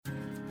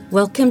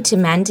Welcome to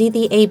Mandy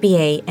the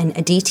ABA and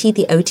Aditi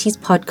the OT's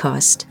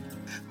podcast.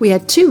 We are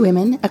two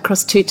women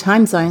across two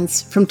time zones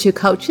from two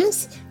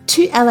cultures,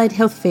 two allied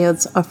health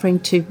fields offering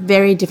two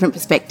very different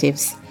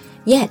perspectives.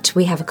 Yet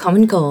we have a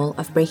common goal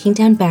of breaking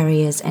down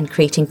barriers and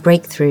creating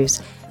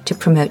breakthroughs to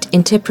promote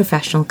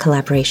interprofessional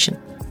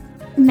collaboration.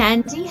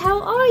 Mandy,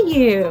 how are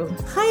you?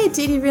 Hi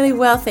Aditi, really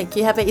well, thank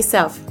you. How about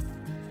yourself?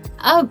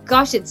 Oh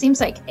gosh, it seems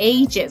like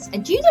ages.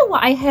 And do you know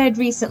what I heard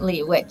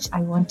recently, which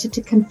I wanted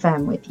to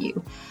confirm with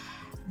you?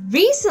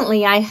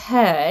 Recently, I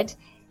heard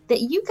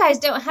that you guys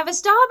don't have a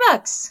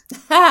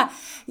Starbucks.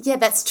 Yeah,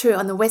 that's true.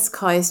 On the West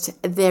Coast,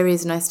 there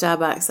is no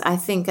Starbucks. I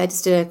think I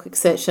just did a quick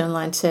search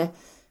online to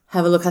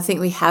have a look. I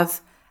think we have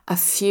a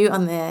few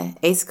on the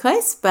East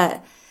Coast,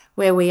 but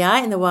where we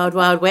are in the wild,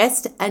 wild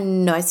West,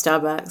 and no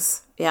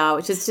Starbucks. Yeah,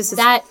 which is just...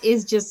 That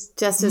is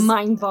just as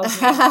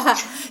mind-boggling.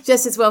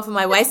 Just as well for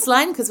my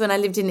waistline, because when I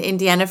lived in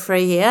Indiana for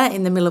a year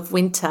in the middle of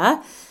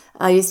winter,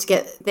 I used to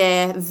get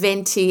their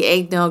venti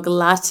eggnog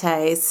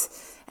lattes.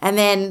 And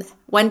then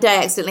one day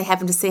I accidentally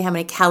happened to see how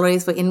many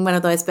calories were in one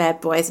of those bad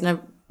boys, and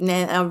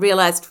I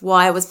realised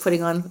why I was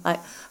putting on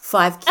like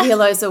 5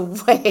 kilos a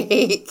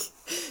week.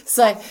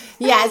 So,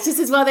 yeah, it's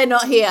just as well they're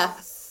not here.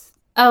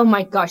 Oh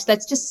my gosh,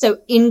 that's just so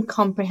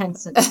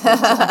incomprehensible to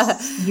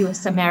us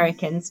US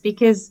Americans,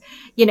 because,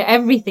 you know,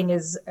 everything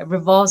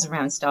revolves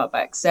around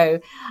Starbucks.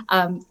 So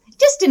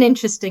just an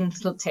interesting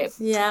little tip.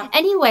 Yeah.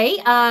 Anyway,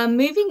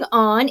 moving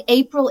on,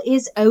 April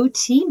is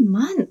OT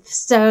month.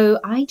 So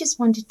I just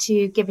wanted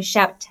to give a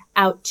shout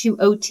out to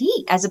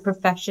OT as a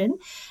profession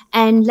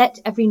and let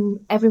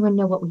everyone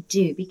know what we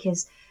do,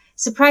 because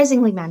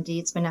surprisingly, Mandy,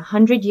 it's been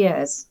 100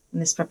 years in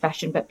this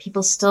profession, but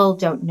people still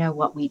don't know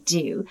what we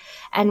do.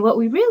 And what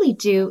we really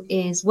do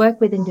is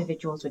work with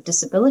individuals with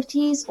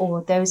disabilities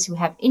or those who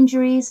have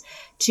injuries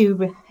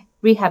to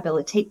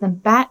rehabilitate them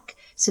back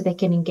so they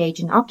can engage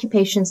in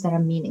occupations that are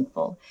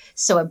meaningful.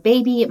 So a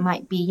baby, it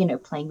might be, you know,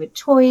 playing with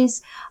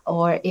toys,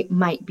 or it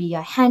might be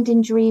a hand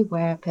injury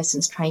where a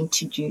person's trying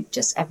to do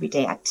just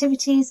everyday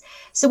activities.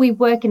 So we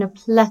work in a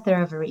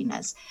plethora of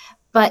arenas.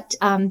 But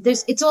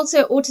it's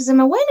also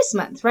Autism Awareness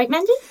Month, right,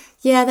 Mandy?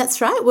 Yeah, that's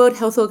right. World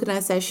Health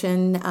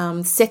Organization,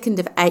 2nd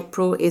of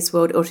April is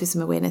World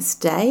Autism Awareness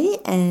Day,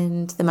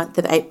 and the month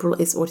of April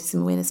is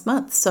Autism Awareness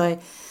Month. So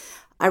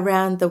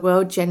around the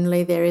world,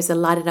 generally, there is a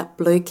Light It Up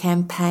Blue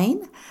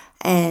campaign.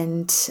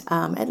 And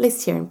at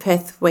least here in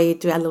Perth, we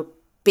do a little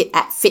bit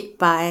at fit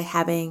by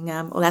having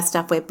all our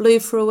staff wear blue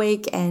for a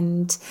week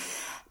and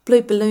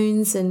blue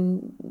balloons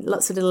and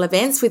lots of little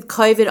events. With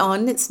COVID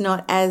on, it's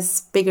not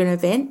as big an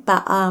event,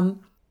 but I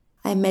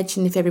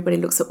imagine if everybody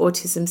looks at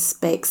Autism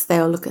Speaks,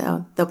 they'll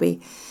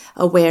be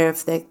aware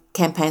of the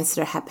campaigns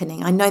that are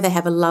happening. I know they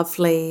have a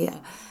lovely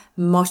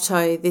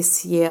motto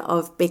this year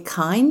of Be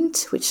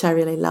Kind, which I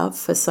really love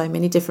for so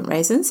many different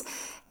reasons.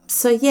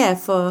 So yeah,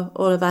 for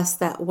all of us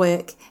that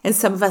work and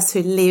some of us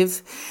who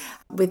live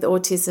with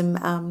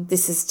autism,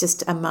 this is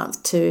just a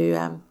month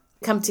to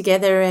come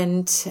together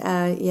and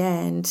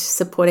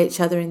support each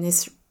other in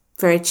this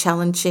very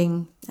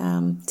challenging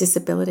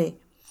disability.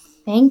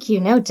 Thank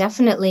you. No,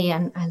 definitely.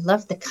 And I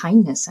love the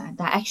kindness. That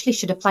actually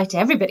should apply to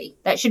everybody.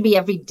 That should be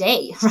every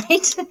day,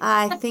 right?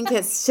 I think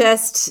it's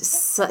just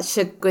such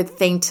a good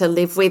thing to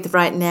live with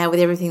right now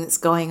with everything that's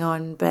going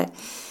on. But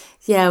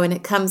yeah, when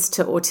it comes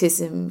to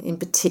autism in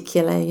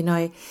particular, you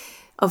know,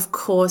 of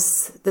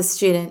course,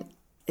 the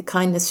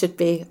kindness should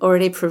be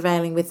already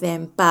prevailing with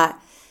them, but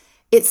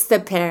it's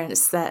the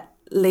parents that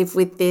live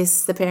with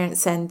this, the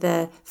parents and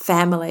the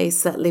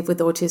families that live with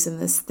autism,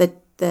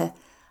 the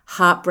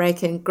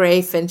heartbreak and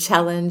grief and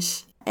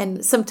challenge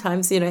and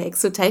sometimes, you know,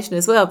 exhortation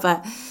as well.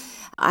 But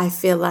I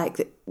feel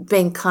like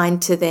being kind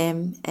to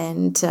them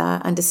and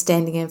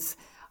understanding of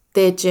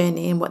their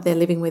journey and what they're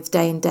living with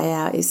day in, day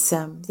out is,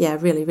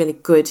 really, really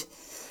good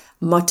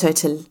motto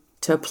to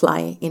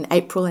apply in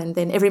April and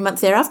then every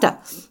month thereafter.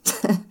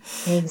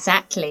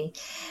 Exactly.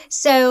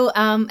 So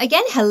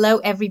again, hello,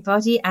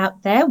 everybody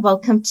out there.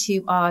 Welcome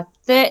to our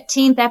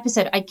 13th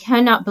episode. I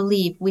cannot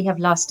believe we have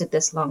lasted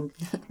this long,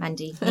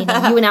 Mandy. You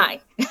know, you and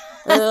I.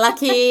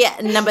 Lucky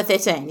number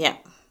 13, yeah.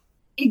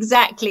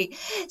 Exactly.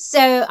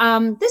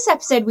 So this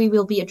episode, we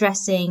will be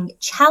addressing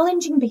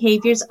challenging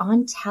behaviors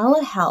on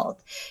telehealth.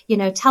 You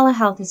know,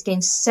 telehealth has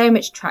gained so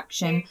much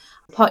traction,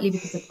 partly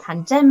because of the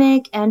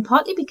pandemic and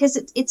partly because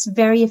it's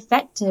very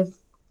effective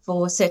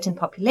for certain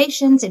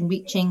populations in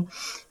reaching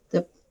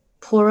the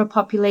poorer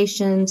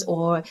populations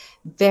or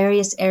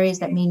various areas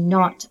that may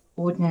not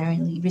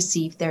ordinarily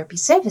receive therapy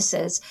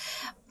services.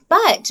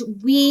 But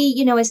we,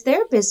 you know, as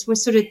therapists, were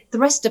sort of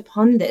thrust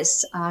upon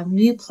this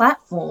new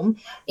platform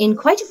in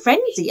quite a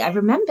frenzy. I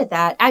remember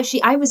that.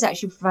 Actually, I was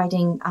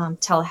providing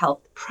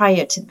telehealth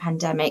prior to the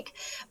pandemic,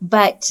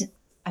 but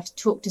I've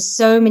talked to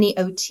so many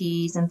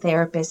OTs and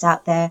therapists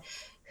out there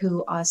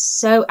who are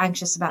so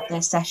anxious about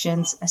their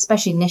sessions,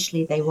 especially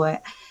initially they were,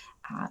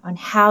 on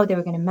how they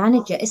were going to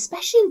manage it,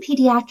 especially in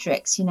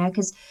pediatrics, you know,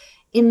 because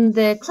in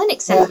the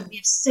clinic setting, we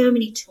have so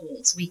many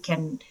tools we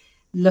can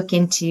look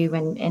into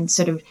and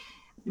sort of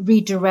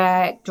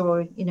redirect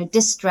or,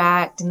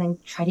 distract and then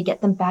try to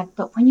get them back.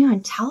 But when you're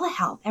on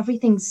telehealth,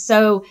 everything's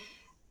so,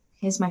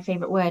 here's my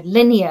favorite word,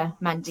 linear,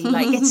 Mandy.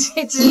 Like it's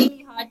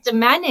really hard to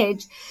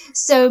manage.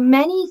 So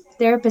many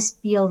therapists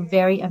feel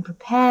very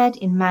unprepared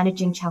in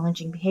managing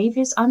challenging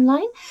behaviors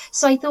online.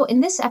 So I thought in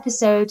this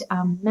episode,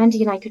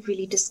 Mandy and I could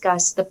really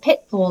discuss the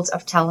pitfalls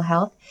of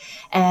telehealth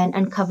and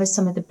uncover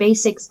some of the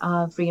basics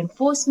of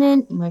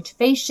reinforcement,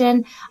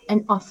 motivation,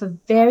 and offer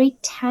very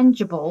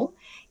tangible,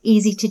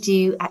 easy to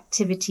do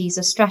activities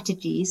or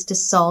strategies to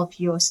solve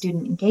your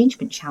student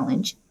engagement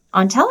challenge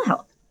on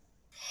telehealth.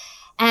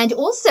 And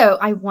also,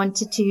 I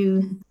wanted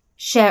to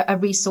share a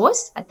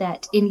resource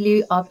that in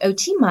lieu of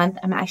OT month,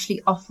 I'm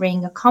actually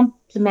offering a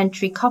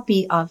complimentary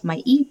copy of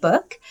my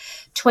ebook,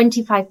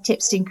 25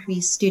 Tips to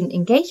Increase Student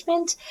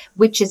Engagement,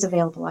 which is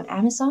available on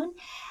Amazon.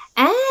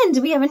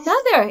 And we have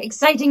another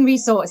exciting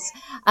resource,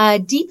 a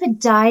deeper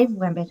dive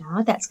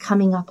webinar that's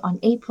coming up on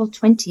April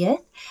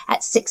 20th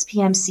at 6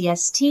 p.m.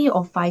 CST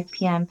or 5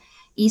 p.m.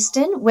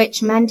 Eastern,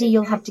 which, Mandy,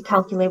 you'll have to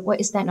calculate. What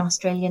is that in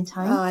Australian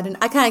time?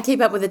 I can't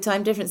keep up with the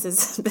time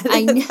differences.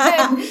 I know.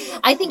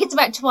 I think it's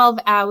about 12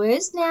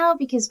 hours now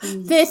because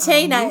we...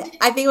 13. I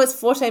think it was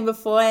 14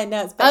 before, and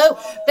now it's back.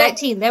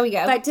 13. There we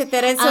go. Back to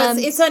 13. So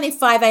it's only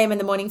 5 a.m. in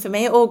the morning for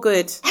me. All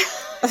good. So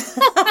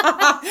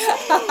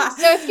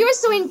if you're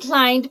so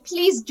inclined,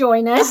 please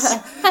join us.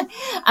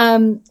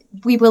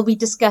 We will be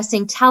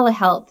discussing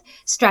telehealth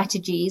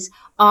strategies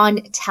on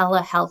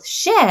Telehealth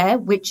Share,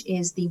 which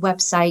is the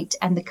website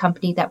and the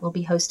company that will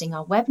be hosting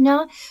our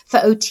webinar. For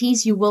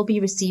OTs, you will be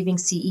receiving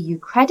CEU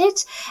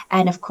credit.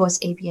 And of course,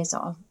 ABAs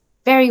are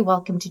very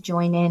welcome to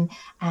join in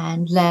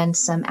and learn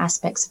some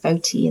aspects of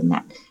OT in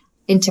that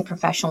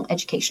interprofessional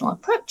educational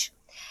approach.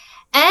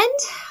 And,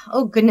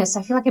 oh goodness,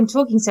 I feel like I'm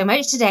talking so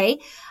much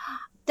today.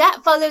 That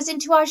follows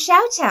into our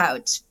shout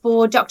out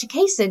for Dr.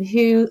 Kaysen,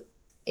 who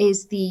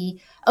is the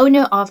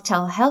owner of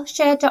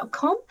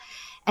telehealthshare.com.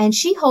 And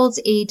she holds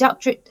a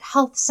doctorate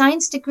health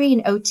science degree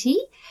in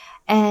OT.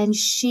 And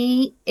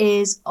she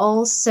is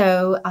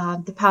also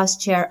the past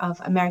chair of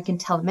American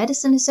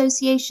Telemedicine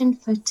Association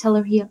for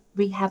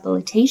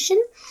Telerehabilitation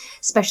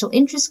Special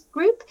Interest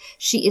Group.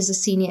 She is a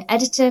senior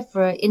editor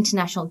for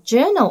International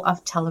Journal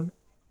of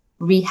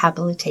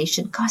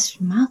Telerehabilitation. Gosh,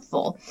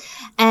 mouthful.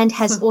 And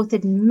has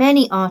authored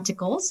many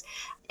articles.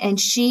 And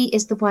she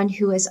is the one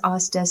who has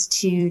asked us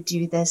to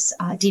do this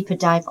deeper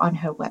dive on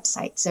her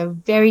website. So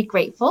very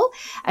grateful.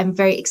 I'm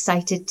very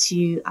excited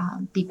to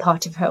be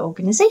part of her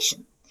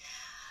organization.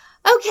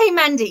 Okay,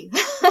 Mandy,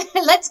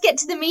 let's get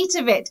to the meat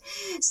of it.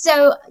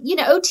 So,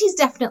 OT's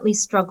definitely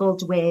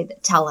struggled with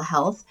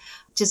telehealth,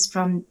 just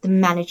from the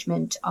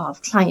management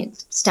of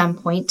client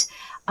standpoint.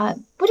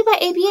 What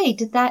about ABA?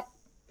 Did that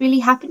really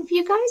happen for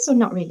you guys or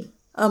not really?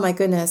 Oh, my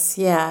goodness.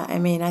 Yeah. I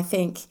mean, I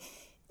think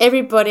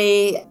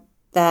everybody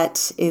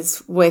that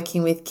is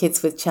working with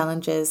kids with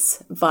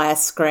challenges via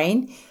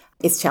screen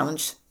is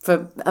challenged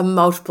for a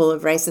multiple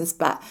of reasons,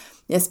 but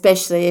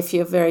especially if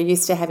you're very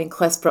used to having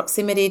close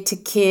proximity to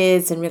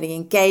kids and really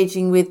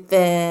engaging with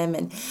them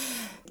and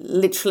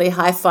literally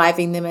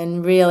high-fiving them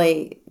and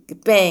really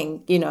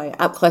being,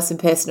 up close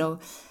and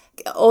personal,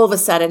 all of a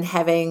sudden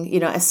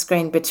having, a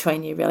screen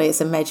between you really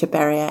is a major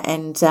barrier.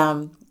 And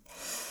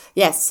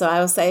yes, so I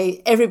will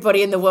say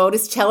everybody in the world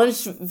is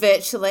challenged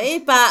virtually,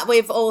 but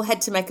we've all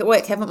had to make it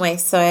work, haven't we?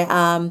 So,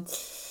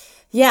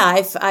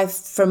 I've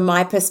from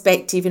my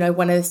perspective,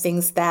 one of the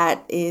things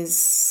that is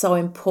so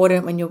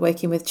important when you're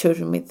working with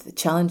children with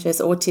challenges,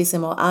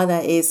 autism or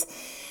other, is,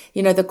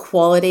 the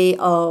quality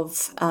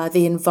of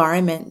the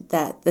environment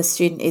that the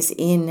student is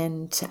in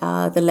and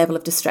the level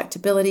of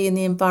distractibility in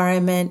the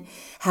environment,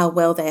 how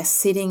well they're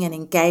sitting and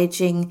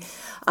engaging,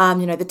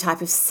 the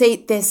type of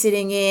seat they're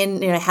sitting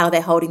in, how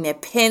they're holding their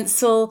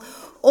pencil,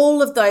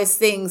 all of those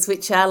things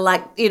which are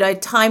like,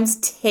 times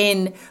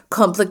 10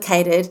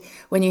 complicated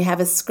when you have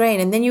a screen.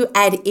 And then you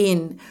add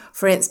in,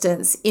 for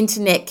instance,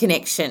 internet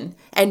connection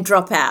and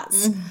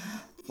dropouts. Mm.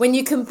 When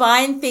you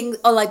combine things,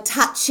 or like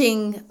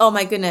touching, oh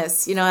my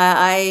goodness,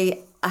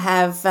 I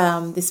have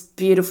this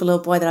beautiful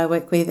little boy that I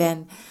work with,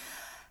 and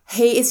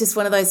he is just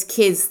one of those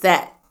kids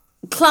that,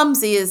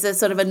 clumsy is a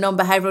sort of a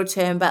non-behavioral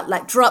term, but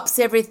like drops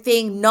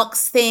everything,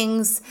 knocks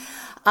things.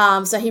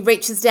 So he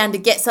reaches down to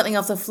get something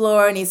off the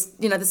floor and he's,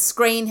 the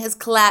screen has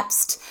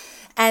collapsed.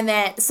 And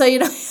then, so,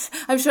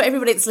 I'm sure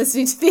everybody that's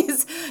listening to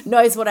this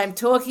knows what I'm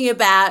talking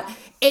about.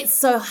 It's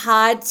so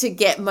hard to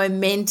get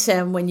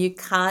momentum when you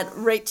can't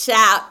reach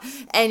out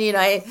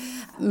and,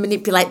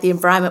 manipulate the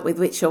environment with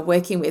which you're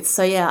working with.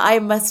 So, yeah, I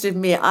must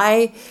admit,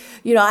 I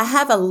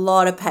have a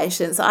lot of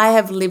patience. I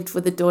have lived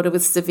with a daughter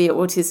with severe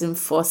autism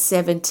for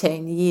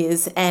 17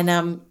 years. And,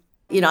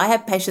 I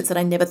have patients that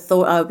I never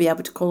thought I would be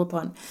able to call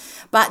upon.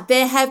 But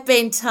there have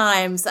been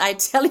times, I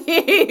tell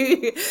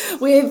you,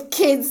 with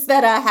kids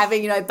that are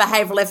having,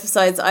 behavioural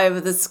episodes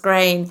over the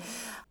screen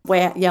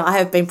where, I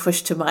have been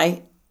pushed to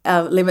my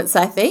limits,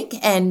 I think.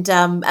 And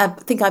I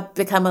think I've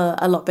become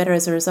a lot better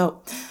as a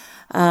result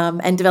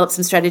and developed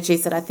some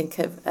strategies that I think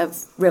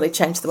have really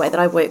changed the way that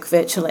I work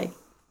virtually.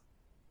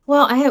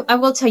 Well, I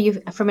will tell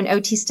you from an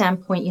OT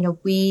standpoint,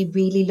 we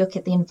really look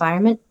at the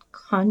environment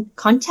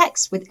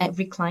context with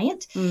every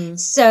client.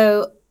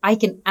 So I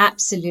can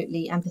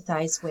absolutely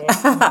empathize with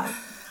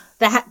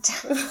that.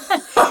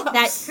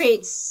 That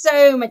creates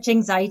so much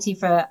anxiety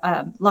for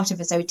a lot of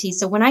us OTs.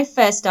 So when I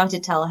first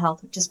started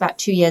telehealth, just about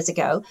 2 years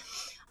ago,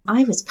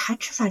 I was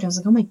petrified. I was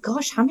like, oh my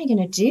gosh, how am I going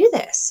to do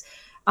this?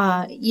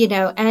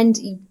 And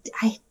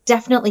I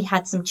definitely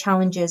had some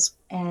challenges.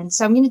 And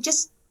so I'm going to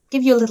just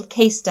give you a little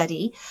case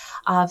study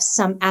of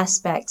some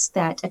aspects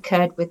that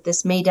occurred with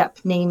this made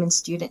up name and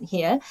student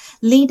here.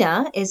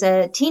 Lena is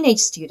a teenage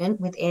student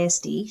with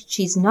ASD.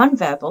 She's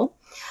nonverbal,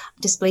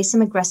 displays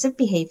some aggressive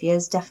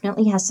behaviors,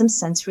 definitely has some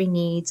sensory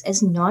needs,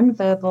 is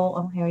nonverbal.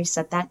 Oh, I already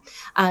said that.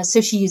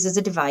 So she uses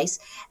a device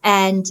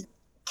and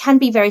can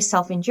be very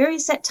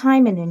self-injurious at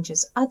times and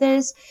injures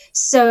others.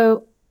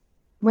 So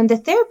when the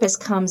therapist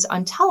comes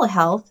on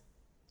telehealth,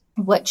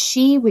 what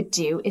she would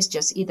do is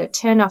just either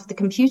turn off the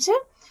computer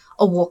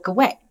or walk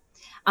away.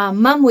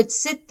 Mum would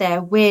sit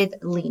there with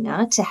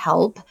Lena to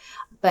help,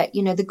 but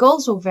the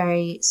goals were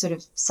very sort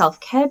of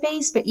self-care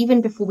based. But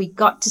even before we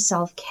got to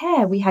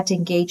self-care, we had to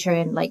engage her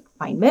in like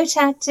fine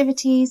motor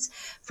activities,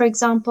 for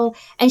example,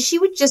 and she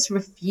would just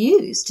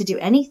refuse to do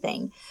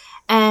anything.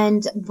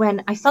 And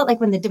when I felt like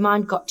when the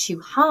demand got too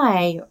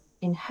high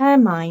in her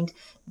mind,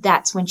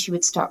 that's when she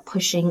would start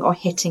pushing or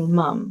hitting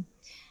Mum.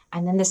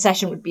 And then the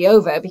session would be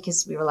over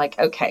because we were like,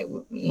 okay,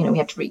 we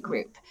have to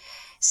regroup.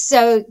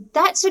 So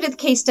that's sort of the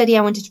case study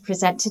I wanted to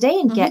present today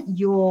and get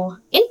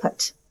your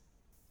input.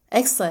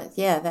 Excellent.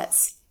 Yeah,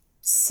 that's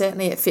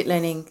certainly at Fit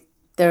Learning.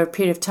 There are a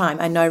period of time.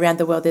 I know around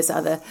the world there's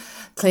other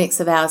clinics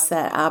of ours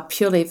that are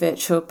purely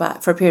virtual,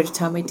 but for a period of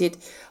time we did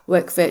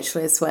work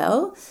virtually as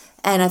well.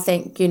 And I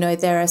think,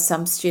 there are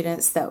some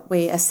students that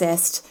we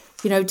assessed,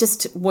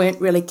 just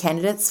weren't really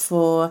candidates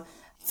for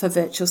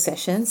virtual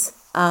sessions.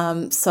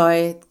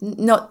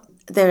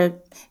 There are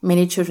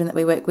many children that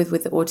we work with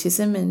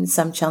autism and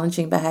some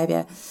challenging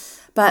behaviour,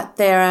 but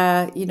there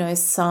are,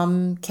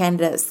 some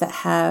candidates that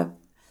have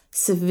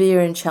severe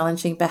and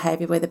challenging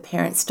behaviour where the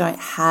parents don't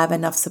have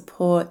enough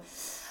support.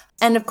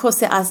 And of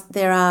course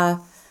there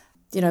are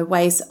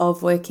ways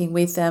of working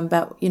with them,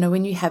 but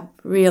when you have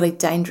really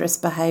dangerous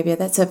behaviour,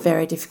 that's a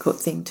very difficult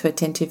thing to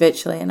attend to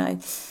virtually. And I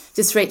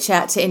just reach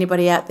out to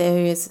anybody out there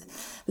who is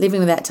living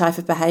with that type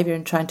of behaviour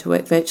and trying to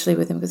work virtually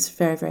with them, because it's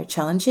very, very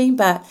challenging.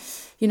 But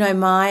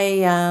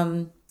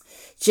my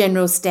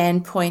general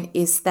standpoint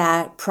is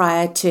that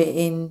prior to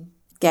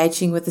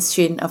engaging with a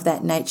student of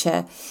that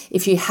nature,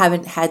 if you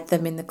haven't had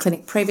them in the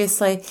clinic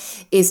previously,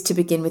 is to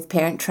begin with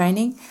parent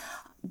training,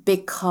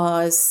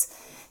 because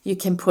you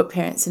can put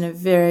parents in a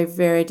very,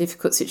 very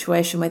difficult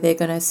situation where they're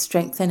going to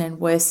strengthen and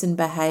worsen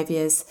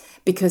behaviours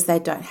because they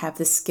don't have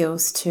the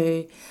skills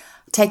to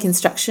take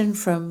instruction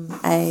from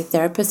a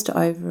therapist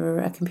over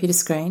a computer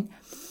screen,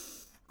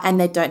 and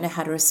they don't know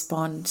how to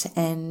respond.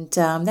 And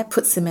that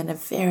puts them in a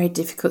very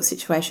difficult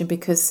situation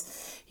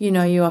because,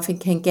 you often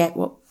can get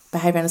what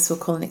behaviour analysts will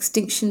call an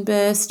extinction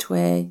burst,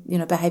 where,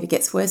 behaviour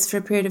gets worse for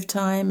a period of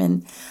time,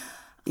 and,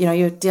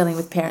 you're dealing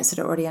with parents that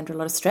are already under a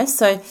lot of stress.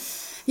 So,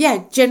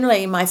 yeah,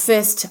 generally my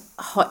first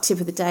hot tip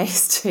of the day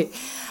is to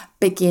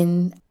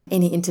begin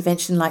any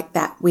intervention like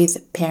that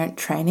with parent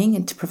training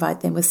and to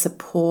provide them with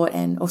support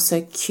and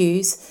also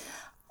cues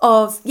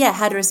of,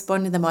 how to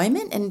respond in the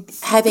moment. And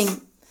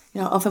having,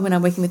 often when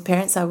I'm working with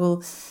parents, I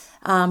will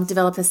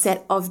develop a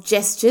set of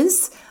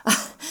gestures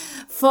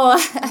for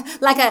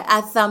like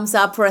a thumbs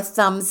up or a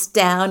thumbs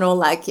down, or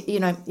like,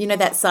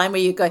 that sign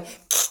where you go,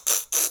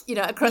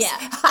 across,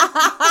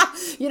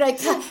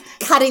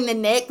 cutting the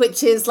neck,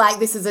 which is like,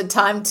 this is a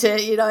time to,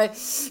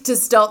 to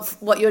stop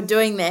what you're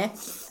doing there.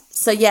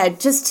 So,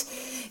 just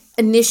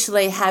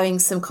initially having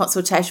some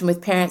consultation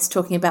with parents,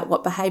 talking about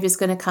what behaviour is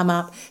going to come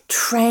up,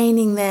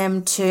 training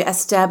them to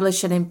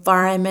establish an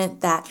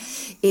environment that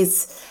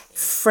is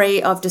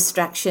free of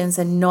distractions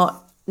and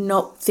not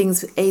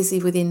things easy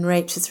within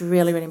reach is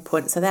really, really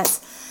important. So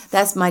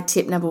that's my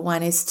tip number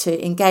one, is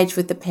to engage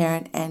with the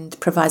parent and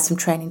provide some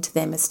training to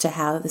them as to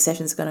how the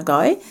session's going to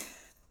go.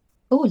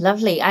 Oh,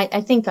 lovely.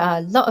 I think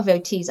a lot of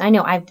OTs, I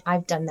know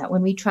I've done that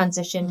when we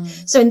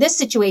transitioned. So in this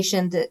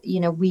situation that,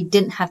 we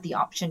didn't have the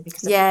option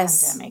because of the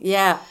pandemic.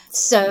 Yeah.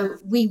 So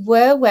we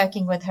were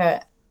working with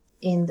her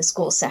in the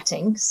school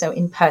setting, so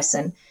in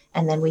person,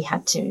 and then we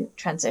had to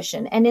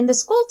transition. And in the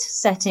school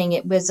setting,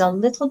 it was a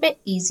little bit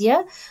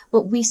easier,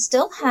 but we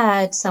still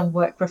had some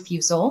work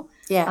refusal,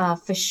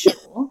 for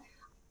sure,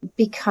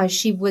 because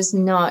she was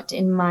not,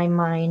 in my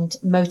mind,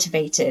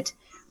 motivated.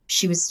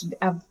 She was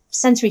a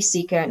sensory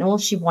seeker, and all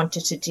she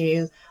wanted to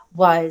do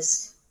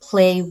was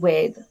play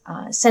with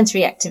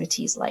sensory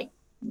activities like,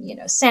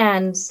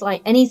 sand,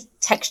 like any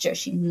texture.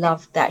 She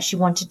loved that. She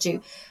wanted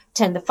to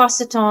turn the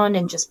faucet on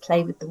and just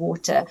play with the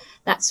water,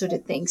 that sort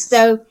of thing.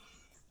 So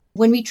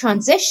when we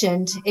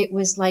transitioned, it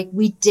was like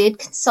we did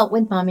consult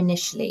with Mum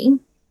initially,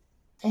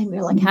 and we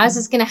were like, how's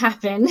this going to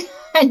happen?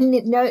 And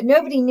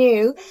nobody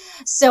knew.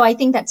 So I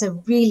think that's a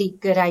really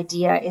good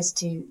idea, is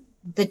to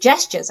the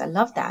gestures. I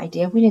love that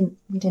idea. We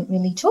didn't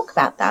really talk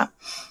about that.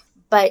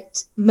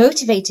 but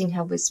motivating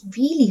her was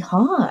really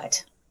hard.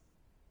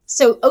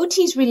 So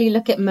OTs really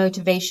look at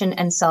motivation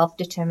and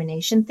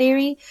self-determination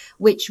theory,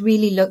 which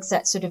really looks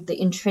at sort of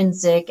the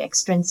intrinsic,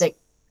 extrinsic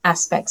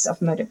aspects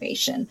of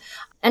motivation.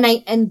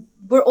 And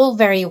we're all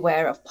very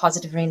aware of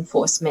positive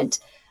reinforcement.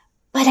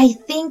 But I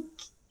think,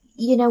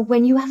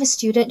 when you have a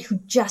student who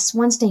just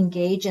wants to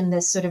engage in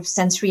this sort of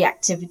sensory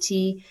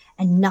activity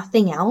and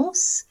nothing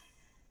else,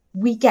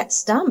 we get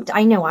stumped.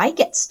 I know I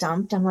get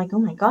stumped. I'm like, oh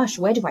my gosh,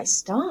 where do I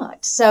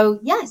start? So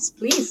yes,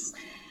 please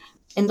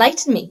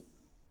enlighten me.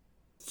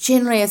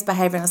 Generally, as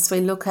behaviouralists,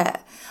 we look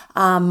at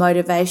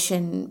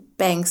motivation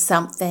being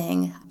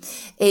something,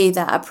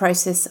 either a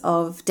process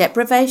of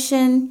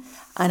deprivation,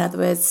 in other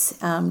words,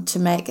 to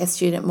make a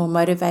student more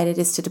motivated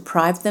is to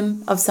deprive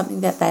them of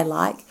something that they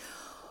like,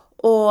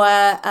 or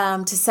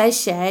to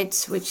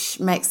satiate, which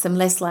makes them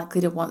less likely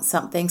to want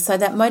something. So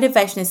that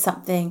motivation is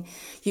something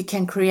you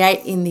can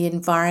create in the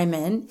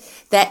environment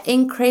that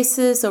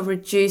increases or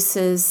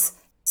reduces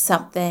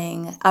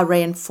something, a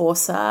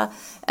reinforcer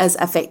as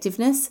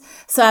effectiveness.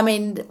 So, I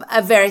mean,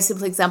 a very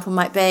simple example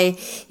might be,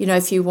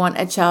 if you want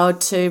a child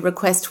to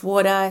request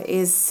water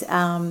is,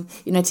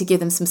 to give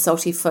them some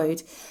salty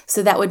food.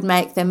 So that would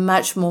make them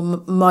much more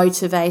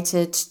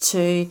motivated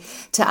to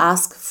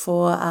ask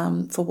for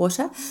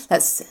water.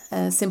 That's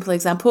a simple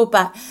example.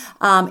 But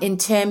in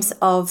terms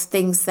of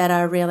things that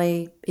are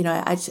really,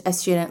 a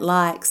student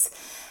likes,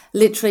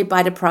 literally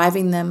by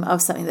depriving them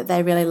of something that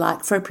they really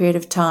like for a period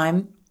of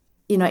time,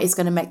 is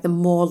going to make them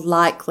more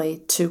likely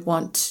to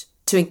want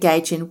to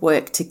engage in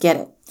work to get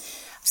it.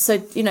 So,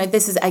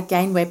 this is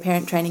again where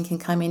parent training can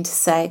come in to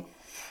say,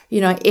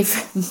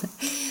 if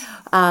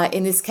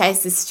in this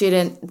case, the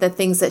student, the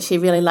things that she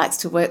really likes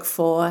to work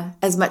for,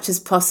 as much as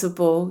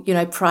possible,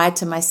 prior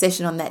to my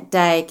session on that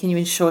day, can you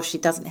ensure she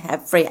doesn't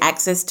have free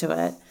access to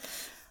it?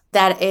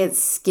 That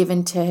it's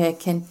given to her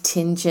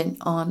contingent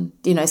on,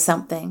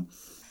 something.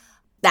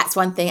 That's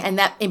one thing. And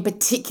that in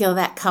particular,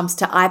 that comes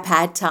to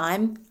iPad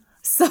time.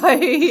 So,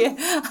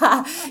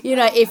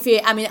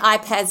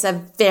 iPads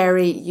are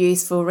very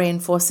useful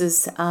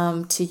reinforcers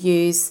to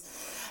use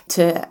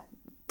to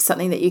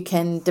something that you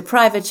can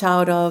deprive a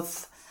child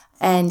of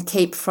and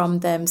keep from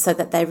them so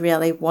that they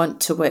really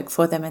want to work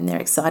for them and they're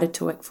excited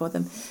to work for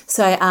them.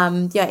 So,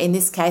 in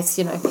this case,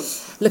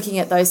 looking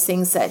at those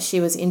things that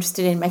she was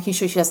interested in, making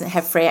sure she doesn't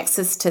have free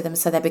access to them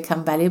so they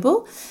become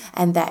valuable.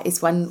 And that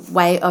is one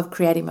way of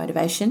creating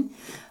motivation.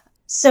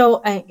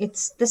 So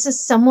this is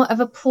somewhat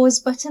of a pause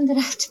button that I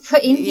have to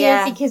put in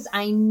here because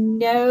I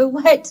know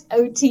what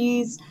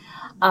OTs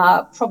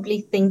are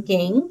probably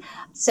thinking.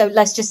 So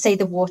let's just say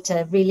the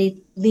water.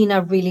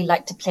 Lena really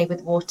liked to play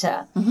with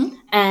water. Mm-hmm.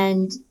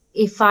 And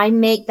if I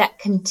make that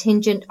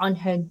contingent on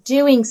her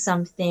doing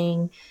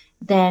something,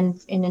 then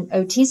in an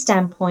OT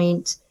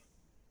standpoint,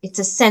 it's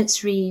a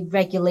sensory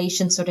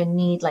regulation sort of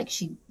need. Like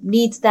she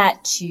needs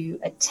that to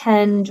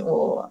attend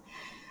or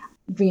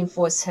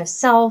reinforce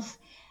herself.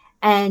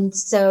 And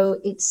so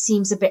it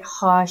seems a bit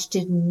harsh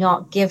to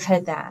not give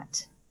her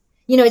that.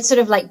 It's sort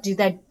of like, do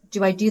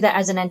I do that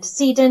as an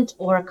antecedent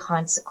or a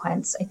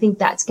consequence? I think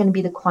that's going to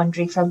be the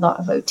quandary for a lot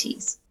of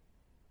OTs.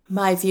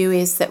 My view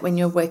is that when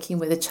you're working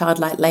with a child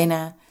like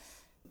Lena,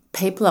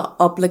 people are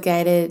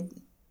obligated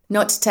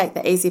not to take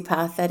the easy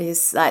path that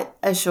is like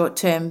a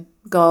short-term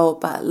goal,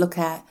 but look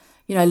at,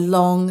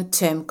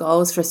 long-term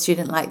goals for a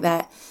student like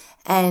that.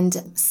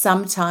 And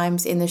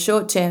sometimes in the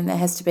short term, there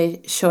has to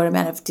be a short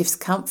amount of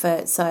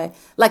discomfort. So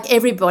like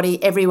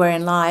everybody, everywhere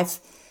in life,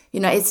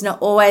 it's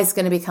not always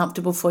going to be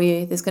comfortable for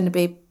you. There's going to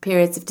be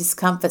periods of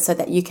discomfort so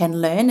that you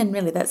can learn. And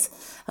really that's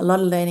a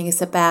lot of learning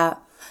is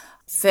about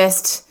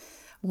first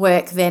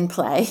work, then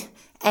play.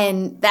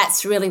 And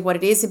that's really what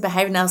it is in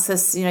behaviour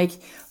analysis.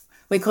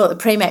 We call it the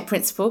pre-MAC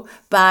principle,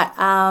 but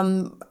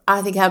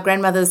I think our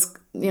grandmothers,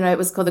 it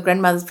was called the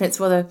grandmother's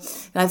principle.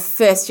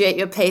 First you eat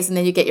your peas and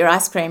then you get your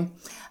ice cream.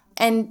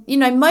 And,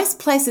 most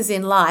places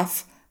in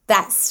life,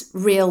 that's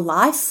real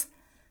life.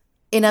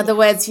 In other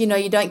words, you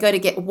don't go to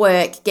get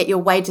work, get your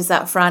wages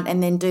up front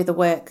and then do the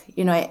work.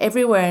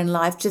 Everywhere in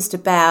life, just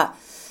about,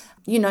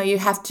 you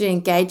have to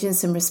engage in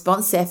some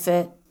response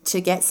effort to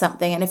get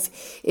something. And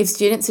if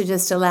students are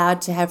just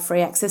allowed to have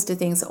free access to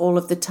things all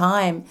of the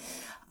time,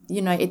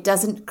 it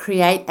doesn't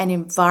create an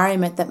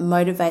environment that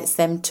motivates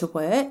them to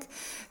work.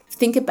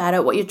 Think about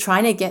it. What you're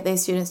trying to get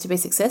these students to be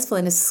successful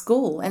in is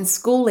school. And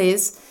school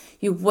is,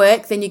 you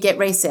work, then you get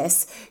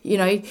recess. You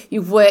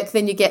work,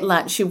 then you get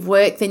lunch. You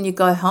work, then you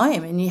go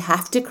home. And you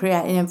have to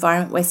create an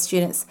environment where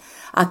students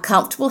are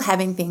comfortable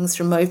having things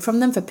removed from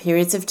them for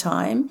periods of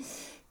time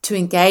to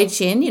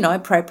engage in,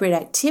 appropriate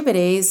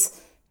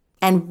activities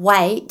and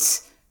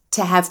wait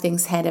to have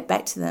things handed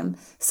back to them.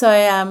 So,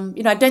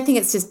 I don't think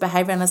it's just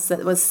behaviour analysts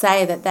that will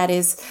say that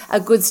is a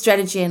good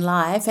strategy in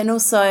life. And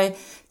also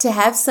to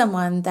have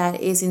someone that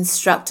is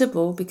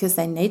instructable because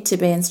they need to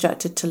be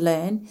instructed to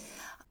learn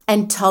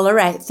and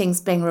tolerate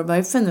things being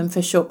removed from them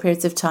for short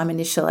periods of time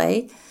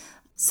initially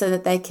so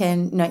that they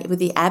can, with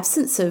the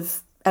absence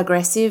of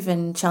aggressive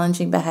and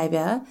challenging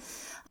behaviour,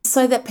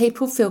 so that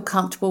people feel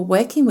comfortable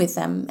working with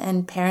them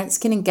and parents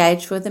can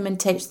engage with them and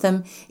teach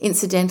them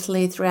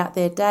incidentally throughout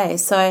their day.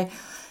 So,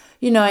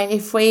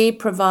 if we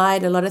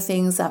provide a lot of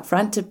things up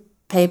front to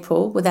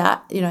people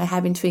without,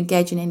 having to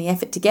engage in any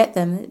effort to get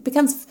them, it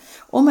becomes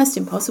almost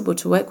impossible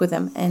to work with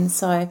them. And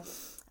so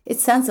it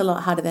sounds a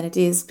lot harder than it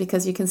is,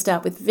 because you can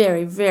start with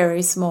very,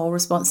 very small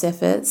response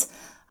efforts.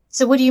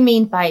 So what do you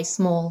mean by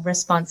small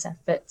response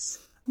efforts?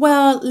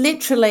 Well,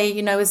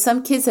 literally, with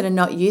some kids that are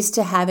not used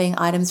to having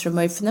items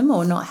removed from them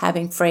or not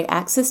having free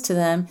access to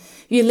them,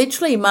 you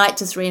literally might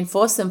just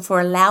reinforce them for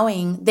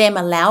allowing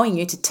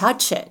you to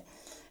touch it.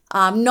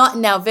 Not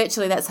now,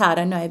 virtually that's hard,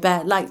 I know,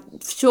 but like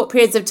short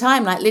periods of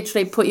time, like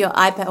literally put your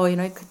iPad or,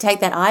 take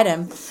that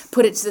item,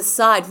 put it to the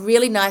side,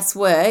 really nice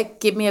work,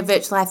 give me a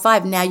virtual high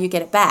five, now you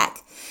get it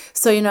back.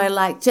 So,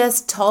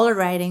 just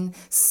tolerating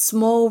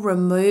small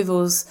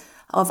removals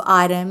of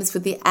items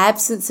with the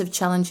absence of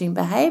challenging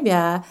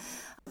behaviour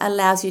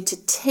allows you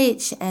to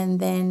teach and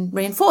then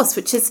reinforce,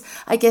 which is,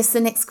 I guess, the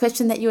next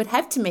question that you would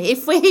have to me.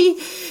 If we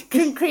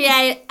can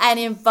create an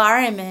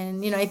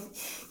environment,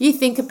 you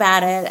think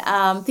about it,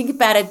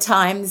 a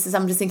time,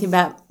 I'm just thinking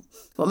about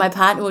what my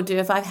partner will do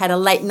if I've had a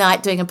late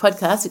night doing a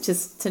podcast, which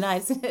is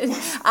tonight.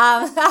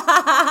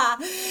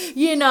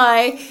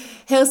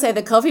 He'll say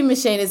the coffee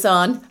machine is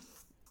on.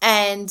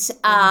 And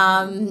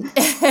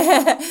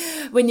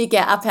when you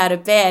get up out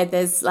of bed,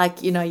 there's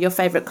your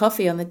favorite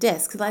coffee on the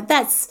desk. Like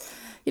that's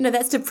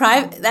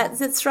deprived.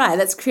 That's right.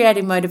 That's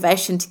creating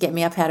motivation to get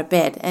me up out of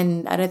bed.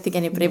 And I don't think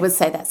anybody would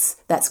say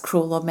that's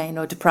cruel or mean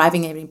or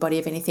depriving anybody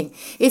of anything.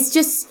 It's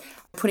just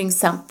putting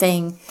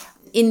something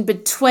in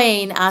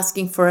between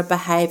asking for a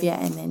behaviour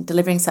and then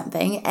delivering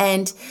something.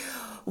 And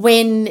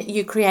when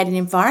you create an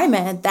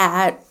environment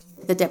that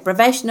the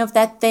deprivation of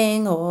that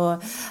thing or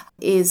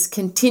is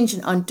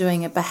contingent on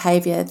doing a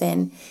behaviour,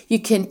 then you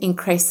can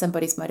increase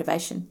somebody's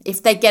motivation.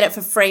 If they get it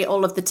for free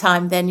all of the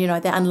time, then,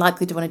 they're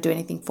unlikely to want to do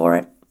anything for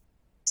it.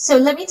 So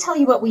let me tell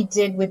you what we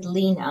did with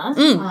Lena,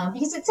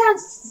 because it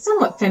sounds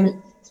somewhat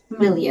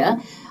familiar,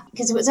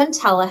 because it was on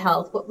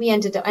telehealth. What we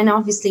ended up, and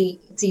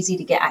obviously it's easy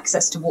to get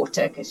access to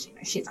water because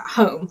she's at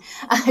home.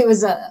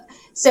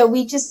 So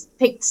we just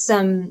picked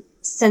some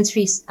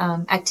sensory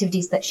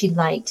activities that she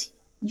liked.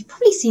 You've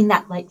probably seen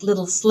that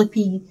little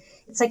slippy.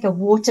 It's like a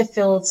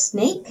water-filled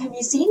snake. Have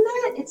you seen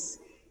that? It's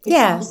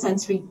a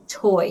sensory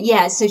toy.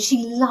 Yeah, so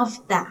she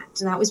loved that.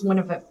 And that was one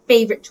of her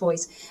favorite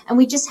toys. And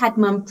we just had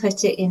Mum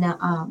put it in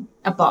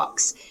a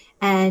box.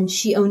 And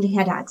she only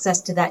had access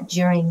to that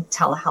during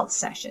telehealth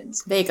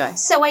sessions. There you go.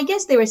 So I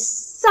guess there was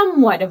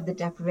somewhat of the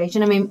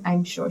deprivation. I mean,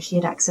 I'm sure she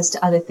had access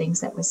to other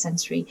things that were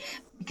sensory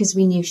because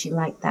we knew she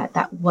liked that.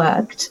 That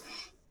worked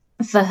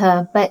for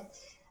her. But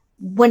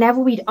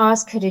whenever we'd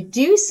ask her to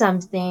do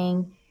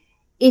something,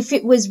 if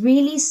it was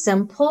really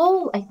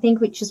simple, I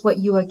think, which is what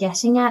you were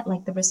getting at,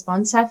 like the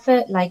response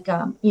effort,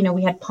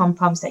 we had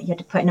pom-poms that you had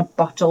to put in a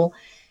bottle.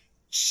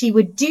 She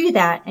would do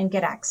that and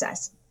get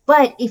access.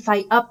 But if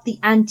I upped the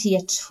ante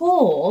at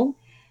all,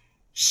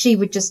 she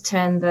would just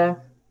turn the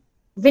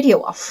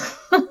video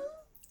off.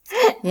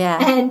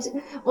 Yeah.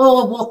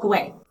 Or walk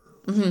away.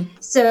 Mm-hmm.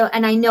 So,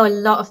 and I know a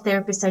lot of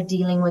therapists are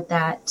dealing with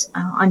that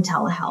on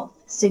telehealth.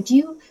 So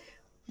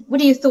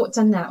what are your thoughts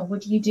on that? Or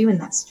what do you do in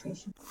that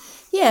situation?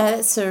 Yeah,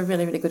 that's a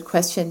really, really good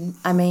question.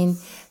 I mean,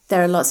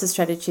 there are lots of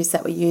strategies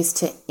that we use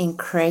to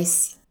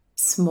increase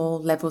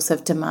small levels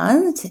of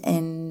demand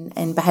in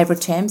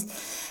behavioural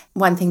terms.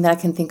 One thing that I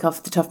can think of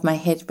off the top of my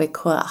head, we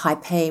call it high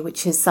P,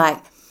 which is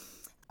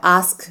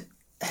ask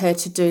her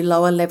to do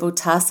lower level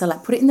tasks. So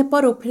put it in the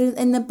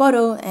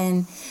bottle,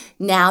 and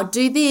now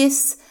do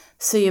this.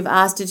 So you've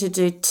asked her to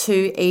do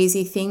 2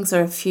 easy things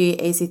or a few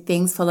easy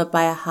things followed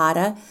by a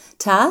harder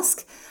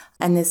task.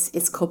 And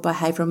it's called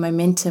behavioural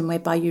momentum,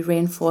 whereby you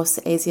reinforce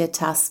the easier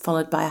task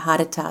followed by a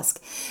harder task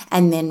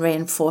and then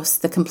reinforce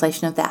the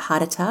completion of that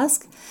harder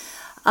task.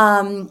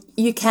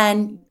 You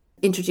can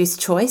introduce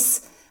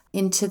choice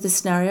into the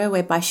scenario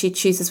whereby she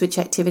chooses which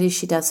activity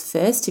she does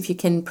first. If you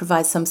can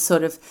provide some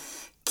sort of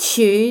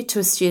cue to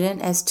a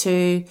student as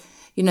to,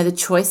 the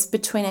choice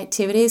between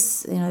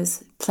activities,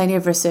 there's plenty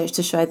of research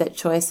to show that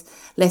choice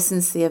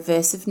lessens the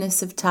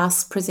aversiveness of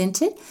tasks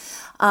presented,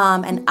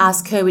 and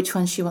ask her which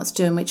one she wants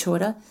to do in which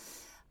order.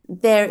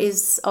 There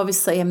is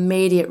obviously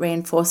immediate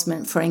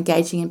reinforcement for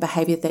engaging in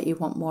behaviour that you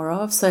want more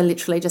of. So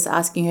literally just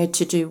asking her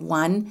to do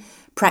one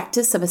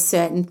practice of a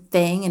certain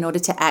thing in order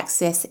to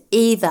access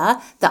either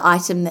the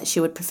item that she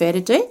would prefer to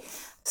do.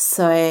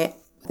 So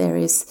there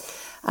is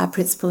a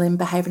principle in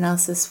behaviour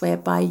analysis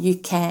whereby you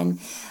can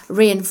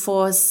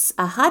reinforce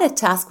a harder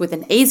task with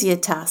an easier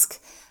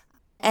task.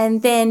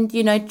 And then,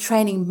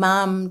 training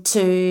mum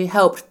to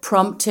help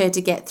prompt her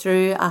to get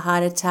through a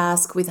harder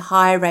task with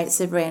high rates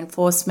of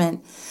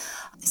reinforcement,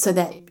 so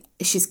that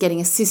she's getting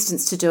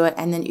assistance to do it,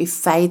 and then you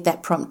fade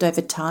that prompt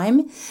over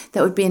time.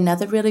 That would be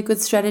another really good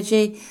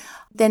strategy.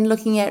 Then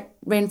looking at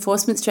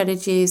reinforcement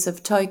strategies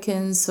of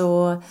tokens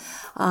or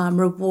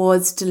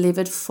rewards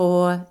delivered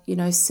for,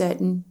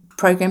 certain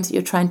programs that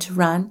you're trying to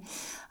run.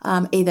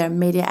 either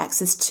immediate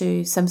access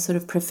to some sort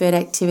of preferred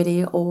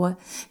activity or,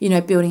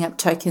 building up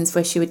tokens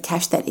where she would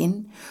cash that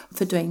in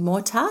for doing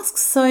more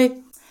tasks.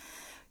 So,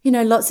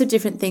 lots of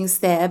different things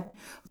there.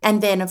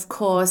 And then, of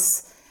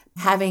course,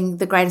 having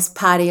the greatest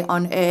party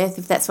on earth,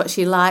 if that's what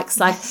she likes,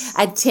 like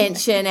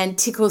attention and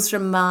tickles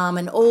from mum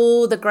and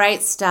all the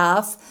great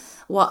stuff,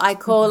 what I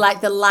call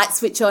like the light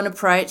switch on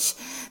approach.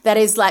 That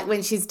is like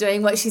when she's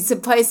doing what she's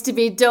supposed to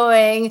be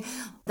doing,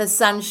 the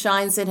sun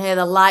shines in her,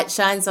 the light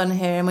shines on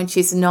her, and when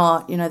she's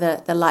not,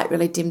 the light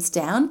really dims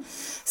down.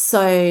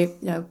 So,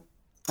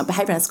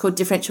 behaviour is called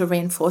differential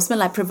reinforcement,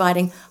 like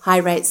providing high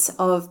rates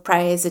of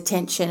praise,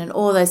 attention, and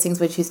all those things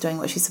when she's doing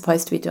what she's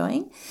supposed to be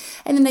doing.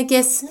 And then I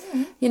guess,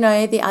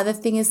 the other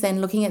thing is then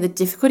looking at the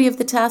difficulty of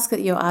the task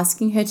that you're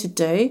asking her to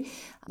do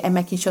and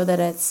making sure that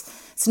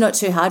it's not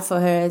too hard for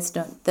her. It's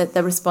not that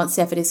the response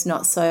effort is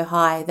not so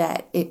high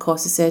that it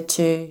causes her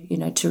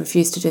to, to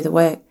refuse to do the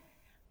work.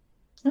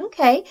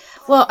 Okay.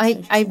 Well,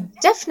 I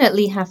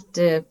definitely have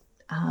to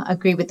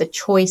agree with the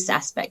choice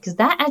aspect, because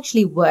that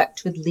actually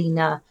worked with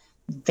Lena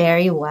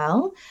very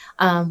well.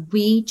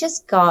 We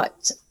just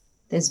got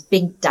those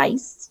big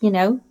dice,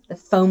 the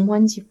foam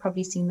ones. You've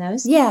probably seen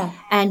those. Yeah.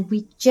 And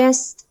we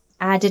just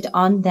added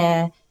on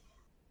there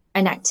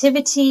an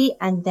activity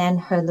and then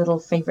her little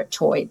favorite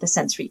toy, the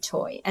sensory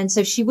toy. And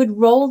so she would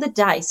roll the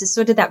dice. It's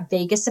sort of that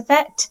Vegas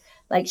effect.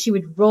 Like she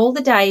would roll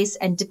the dice,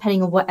 and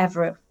depending on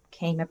whatever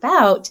came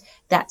about,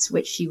 that's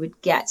what she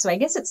would get. So I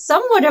guess it's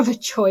somewhat of a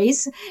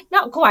choice,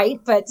 not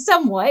quite, but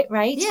somewhat,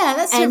 right? Yeah,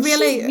 that's and she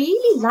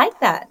really like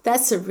that.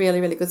 That's a really,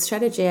 really good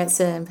strategy. It's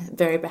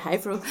very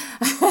behavioural.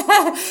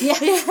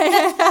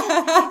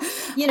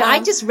 Yeah.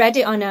 I just read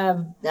it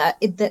on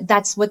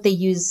that's what they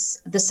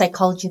use, the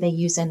psychology they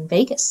use in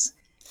Vegas.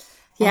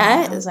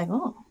 Yeah. And I was like,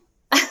 oh.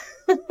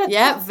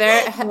 Yeah,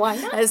 very. Why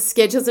not?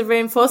 Schedules of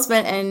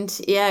reinforcement,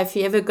 and if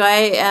you ever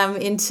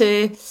go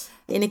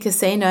in a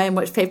casino and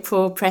watch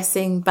people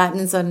pressing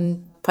buttons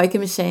on poker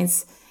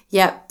machines,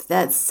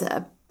 that's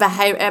a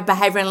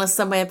behavior analyst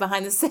somewhere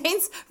behind the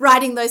scenes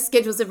writing those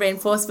schedules of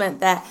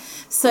reinforcement.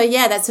 That's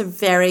a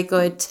very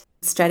good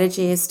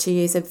strategy, is to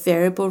use a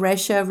variable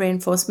ratio of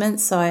reinforcement.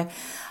 So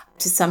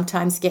to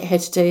sometimes get her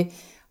to do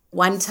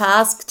one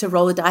task, to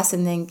roll the dice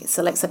and then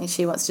select something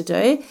she wants to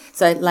do.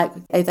 So like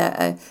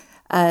either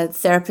a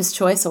therapist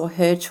choice or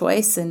her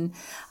choice. And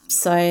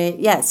so,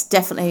 it's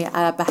definitely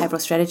a behavioural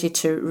strategy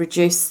to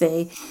reduce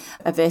the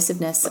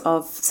aversiveness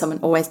of someone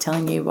always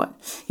telling you what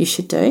you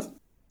should do.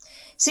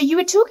 So you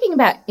were talking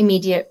about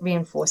immediate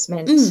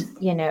reinforcement.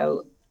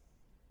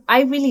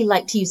 I really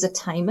like to use a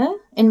timer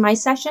in my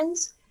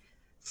sessions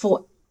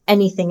for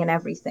anything and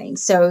everything.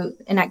 So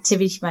an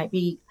activity might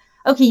be,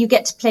 okay, you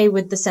get to play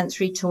with the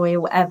sensory toy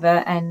or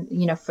whatever, and,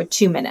 for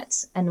 2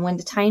 minutes. And when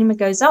the timer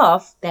goes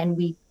off, then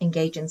we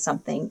engage in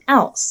something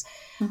else.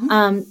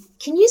 Mm-hmm.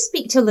 Can you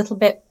speak to a little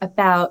bit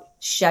about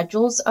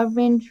schedules of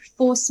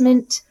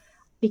reinforcement?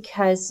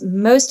 Because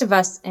most of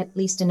us, at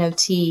least in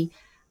OT,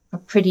 are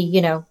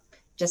pretty,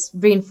 just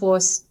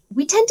reinforce.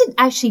 We tend to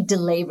actually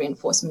delay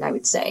reinforcement, I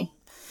would say.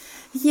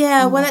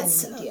 Yeah, well,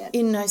 that's,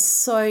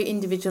 so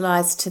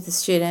individualised to the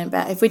student.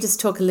 But if we just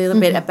talk a little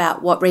bit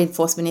about what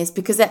reinforcement is,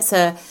 because that's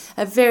a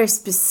very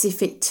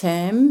specific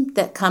term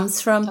that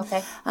comes from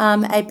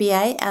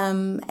ABA,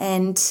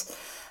 and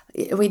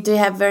we do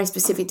have very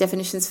specific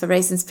definitions for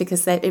reasons,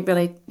 because it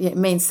really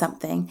means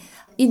something.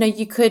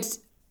 You could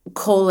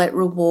call it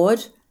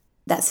reward.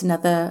 That's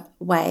another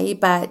way.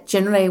 But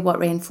generally what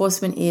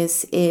reinforcement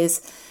is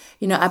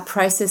a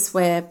process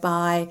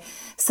whereby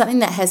something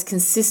that has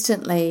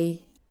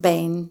consistently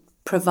been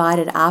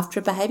provided after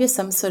a behaviour,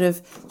 some sort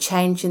of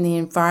change in the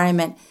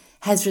environment,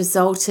 has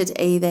resulted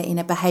either in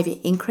a behaviour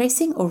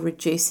increasing or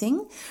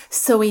reducing.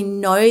 So we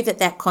know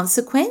that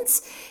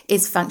consequence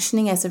is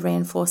functioning as a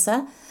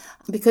reinforcer,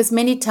 because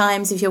many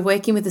times if you're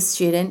working with a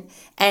student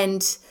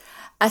and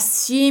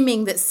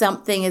assuming that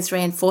something is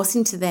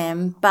reinforcing to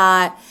them,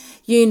 but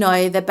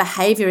the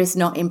behaviour is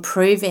not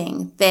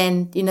improving,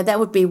 then that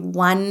would be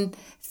one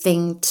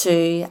thing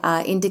to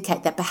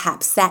indicate that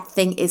perhaps that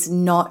thing is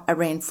not a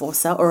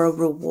reinforcer or a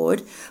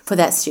reward for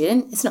that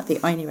student. It's not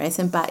the only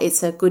reason, but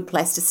it's a good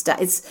place to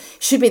start. It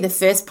should be the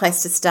first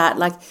place to start.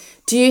 Like,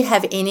 do you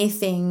have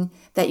anything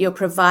that you're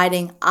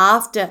providing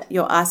after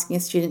you're asking a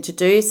student to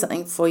do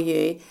something for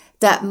you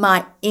that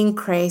might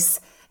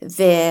increase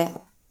their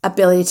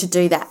ability to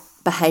do that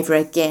behaviour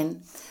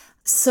again?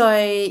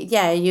 So,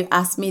 you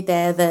asked me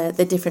there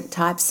the different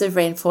types of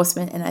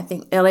reinforcement, and I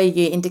think earlier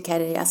you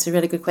asked a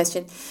really good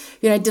question.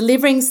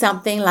 Delivering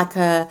something like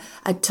a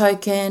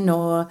token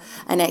or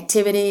an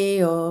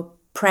activity or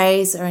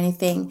praise or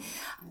anything,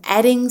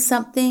 adding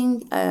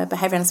something,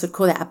 behaviour analysts would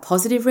call that a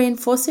positive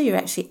reinforcer. You're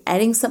actually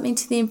adding something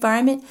to the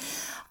environment.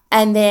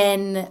 And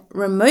then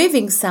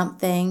removing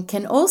something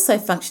can also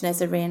function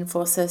as a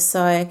reinforcer.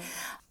 So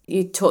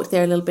you talked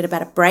there a little bit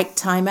about a break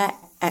timer,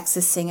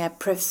 accessing a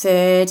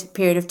preferred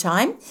period of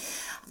time.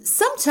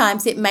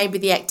 Sometimes it may be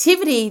the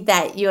activity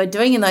that you're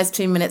doing in those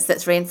 2 minutes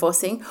that's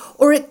reinforcing,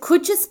 or it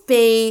could just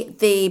be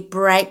the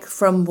break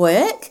from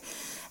work.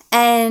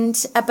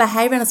 And a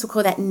behaviour analyst will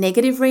call that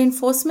negative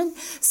reinforcement.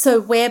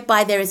 So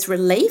whereby there is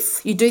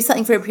relief, you do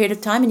something for a period of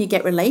time and you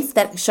get relief.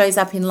 That shows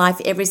up in life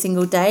every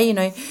single day. You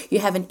know, you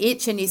have an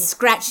itch and you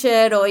scratch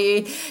it, or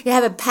you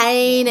have a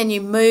pain and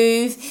you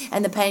move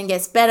and the pain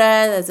gets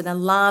better. There's an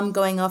alarm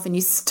going off and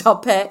you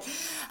stop it.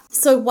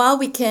 So while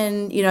we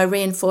can,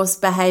 reinforce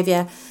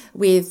behaviour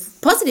with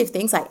positive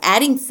things like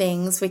adding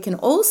things, we can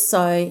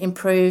also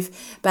improve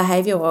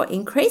behaviour or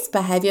increase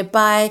behaviour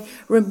by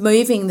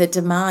removing the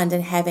demand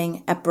and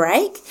having a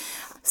break.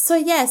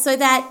 So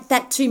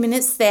that 2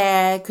 minutes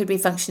there could be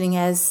functioning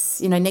as,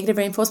 negative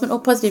reinforcement or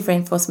positive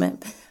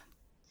reinforcement.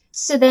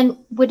 So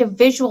then would a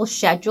visual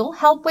schedule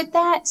help with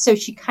that? So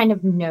she kind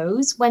of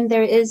knows when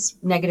there is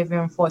negative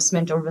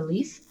reinforcement or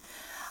relief?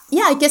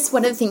 Yeah, I guess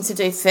one of the things to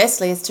do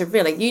firstly is to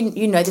really,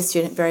 you know the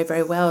student very,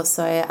 very well.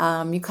 So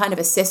you kind of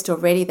assessed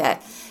already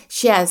that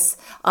she has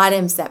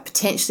items that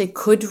potentially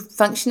could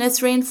function as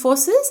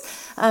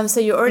reinforcers.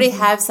 So you already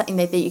have something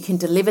that you can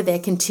deliver there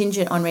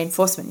contingent on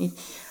reinforcement. You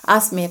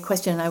asked me a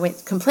question and I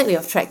went completely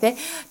off track there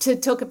to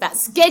talk about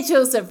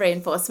schedules of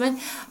reinforcement.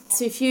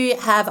 So if you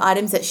have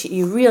items that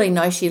you really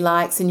know she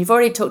likes and you've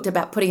already talked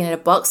about putting it in a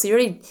box, so you're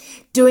already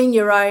doing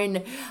your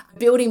own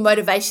building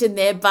motivation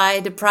there by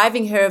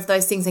depriving her of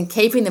those things and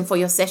keeping them for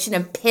your session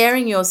and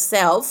pairing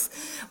yourself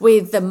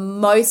with the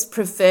most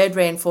preferred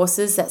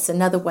reinforcers. That's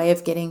another way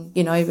of getting,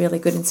 really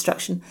good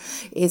instruction,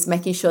 is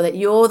making sure that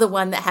you're the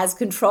one that has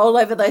control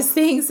over those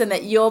things and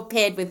that you're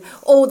paired with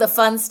all the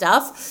fun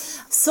stuff.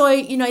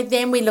 So,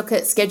 then we look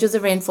at schedules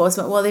of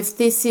reinforcement. Well, if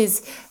this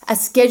is a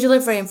schedule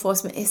of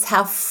reinforcement, is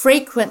how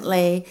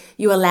frequently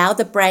you allow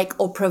the break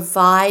or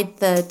provide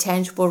the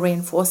tangible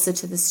reinforcer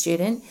to the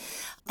student.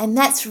 And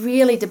that's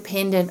really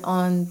dependent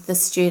on the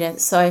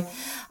student. So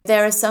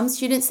there are some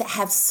students that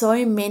have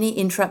so many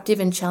interruptive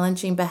and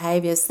challenging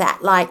behaviours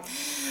that, like,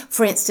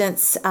 for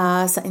instance,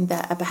 something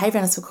that a behaviour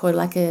analyst will call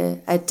like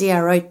a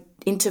DRO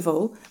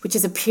interval, which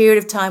is a period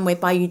of time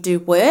whereby you do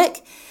work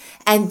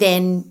and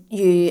then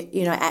you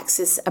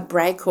access a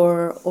break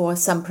or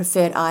some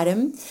preferred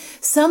item.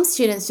 Some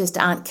students just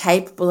aren't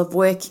capable of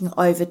working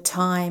over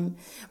time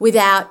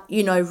without,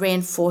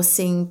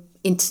 reinforcing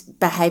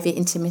behaviour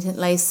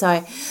intermittently.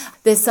 So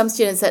there's some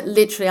students that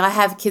literally, I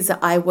have kids that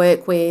I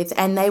work with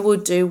and they will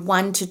do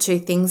 1 to 2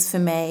 things for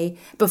me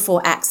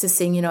before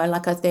accessing,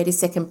 like a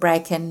 30-second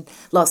break and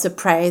lots of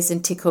praise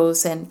and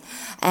tickles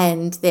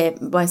and their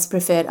most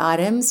preferred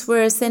items.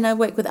 Whereas then I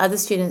work with other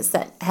students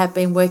that have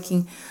been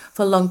working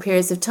for long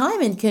periods of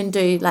time and can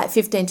do like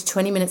 15 to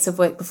 20 minutes of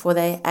work before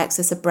they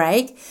access a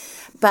break.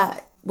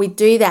 But we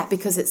do that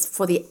because it's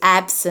for the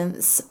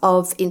absence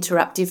of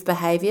interruptive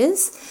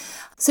behaviours.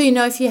 So,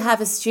 if you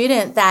have a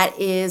student that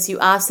is, you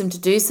ask them to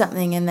do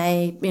something and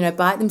they,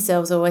 bite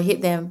themselves or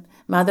hit their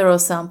mother or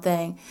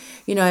something,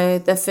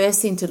 the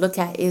first thing to look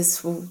at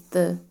is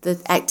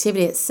the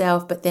activity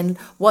itself, but then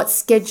what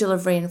schedule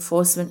of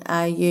reinforcement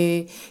are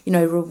you,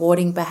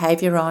 rewarding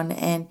behaviour on,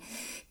 and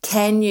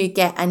can you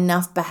get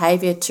enough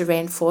behaviour to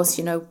reinforce,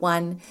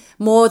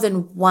 more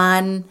than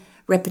one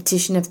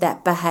repetition of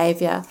that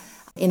behaviour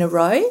in a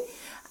row?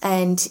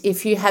 And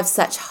if you have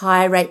such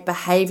high rate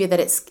behaviour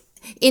that it's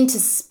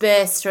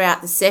interspersed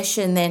throughout the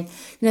session, then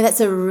that's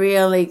a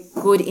really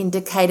good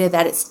indicator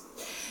that it's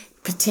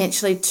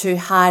potentially too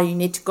hard. You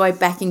need to go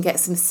back and get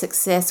some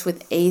success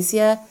with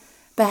easier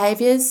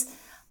behaviours.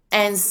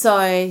 And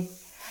so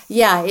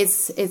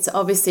it's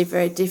obviously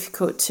very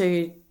difficult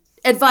to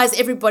advise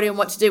everybody on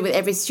what to do with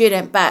every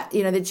student, but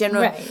the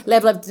general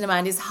level of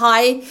demand is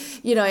high,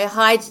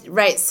 high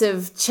rates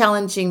of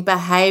challenging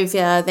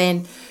behaviour.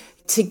 Then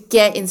to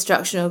get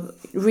instructional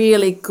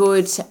really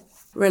good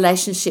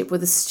relationship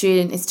with a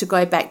student is to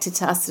go back to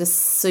tasks that are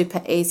super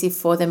easy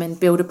for them and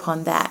build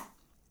upon that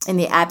in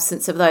the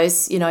absence of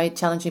those,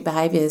 challenging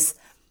behaviours.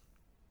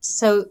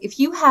 So if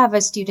you have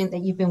a student that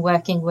you've been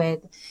working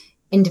with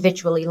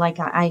individually, like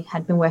I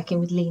had been working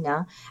with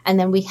Lena, and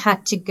then we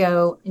had to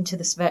go into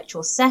this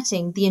virtual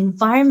setting, the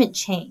environment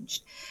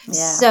changed. Yeah,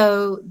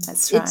 so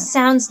that's right. It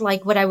sounds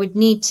like what I would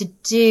need to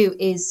do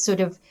is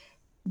sort of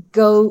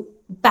go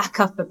back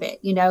up a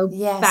bit,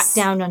 back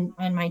down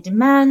on my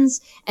demands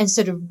and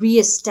sort of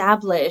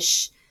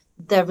reestablish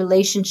the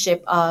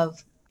relationship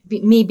of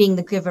me being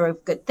the giver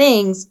of good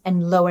things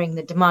and lowering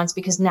the demands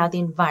because now the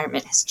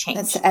environment has changed.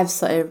 That's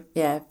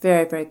absolutely,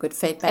 very, very good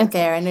feedback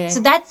there. And so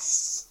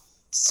that's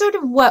sort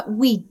of what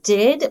we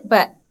did.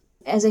 But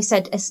as I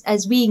said,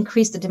 as we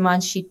increased the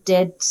demands, she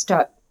did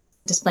start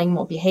displaying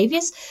more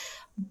behaviors.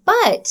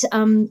 But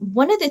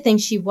one of the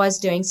things she was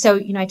doing, so,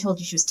 I told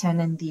you she was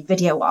turning the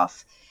video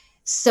off.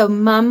 So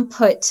Mum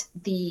put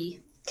the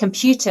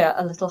computer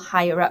a little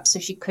higher up so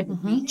she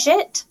couldn't reach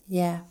it.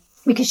 Yeah.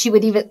 Because she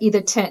would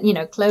either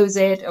turn, close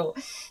it or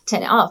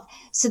turn it off.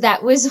 So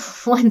that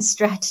was one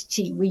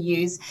strategy we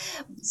use.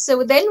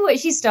 So then what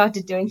she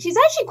started doing, she's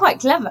actually quite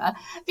clever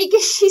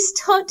because she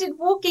started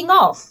walking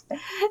off.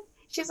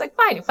 She was like,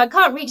 fine, if I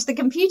can't reach the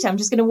computer, I'm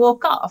just going to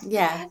walk off.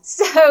 Yeah.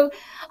 So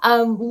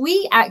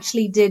we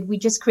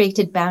just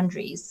created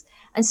boundaries.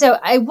 And so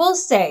I will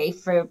say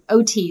for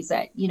OTs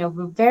that,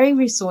 we're very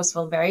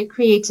resourceful, very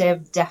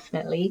creative,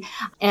 definitely.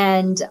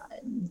 And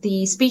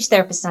the speech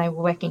therapist and I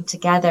were working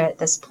together at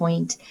this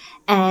point.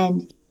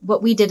 And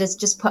what we did is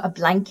just put a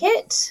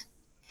blanket.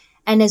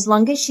 And as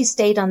long as she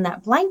stayed on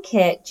that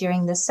blanket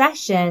during the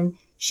session,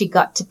 she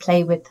got to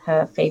play with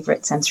her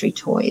favorite sensory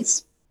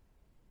toys.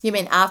 You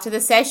mean after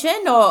the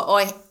session or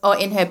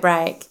in her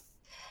break?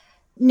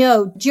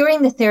 No,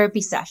 during the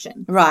therapy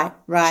session. Right.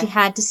 She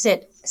had to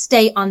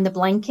stay on the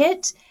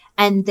blanket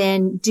and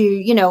then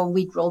do,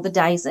 we'd roll the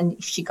dice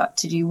and she got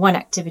to do one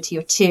activity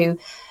or two.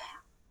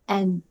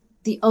 And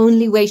the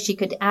only way she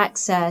could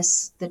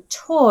access the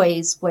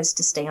toys was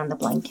to stay on the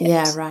blanket.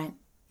 Yeah, right.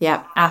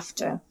 Yeah.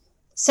 After.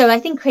 So I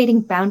think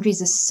creating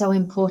boundaries is so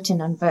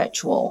important on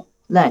virtual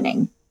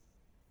learning.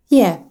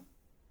 Yeah.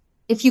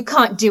 If you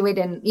can't do it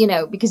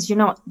because you're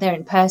not there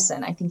in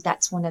person, I think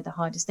that's one of the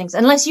hardest things,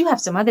 unless you have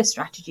some other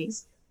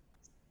strategies.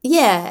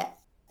 Yeah.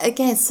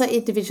 Again, so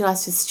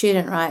individualized to the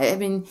student, right? I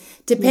mean,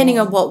 depending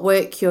on what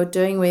work you're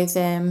doing with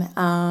them,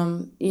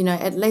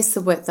 at least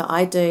the work that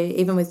I do,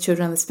 even with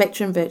children on the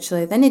spectrum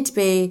virtually, they need to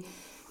be,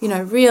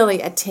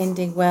 really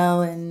attending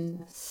well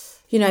and,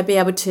 be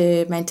able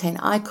to maintain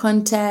eye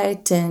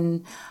contact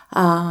and,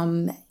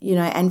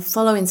 and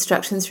follow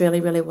instructions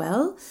really, really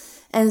well.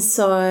 And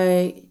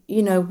so,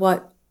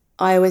 what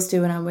I always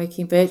do when I'm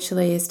working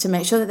virtually is to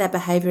make sure that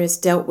behaviour is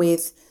dealt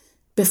with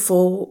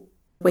before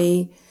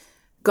we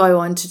go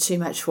on to too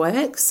much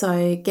work.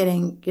 So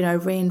getting,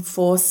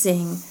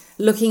 reinforcing,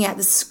 looking at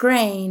the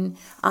screen,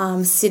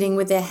 sitting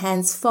with their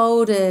hands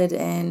folded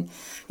and,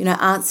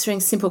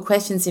 answering simple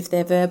questions if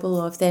they're verbal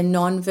or if they're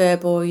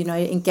non-verbal,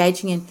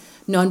 engaging in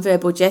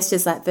non-verbal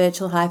gestures like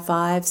virtual high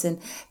fives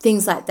and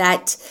things like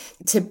that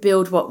to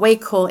build what we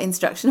call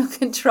instructional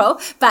control,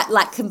 but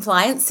like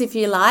compliance, if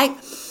you like,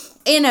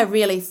 in a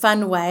really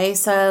fun way.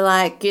 So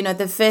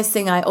the first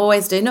thing I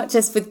always do, not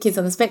just with kids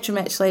on the spectrum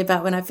actually,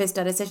 but when I first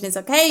start a session is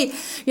okay,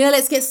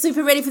 let's get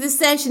super ready for this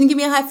session. Give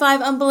me a high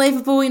five.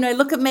 Unbelievable.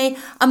 Look at me.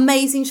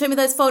 Amazing. Show me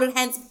those folded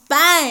hands.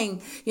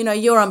 Bang.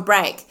 You're on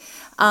break.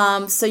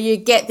 So you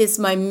get this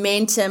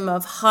momentum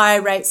of high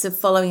rates of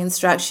following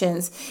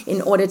instructions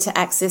in order to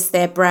access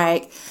their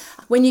break.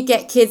 When you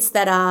get kids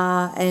that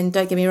are, and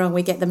don't get me wrong,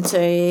 we get them too,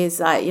 is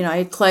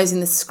closing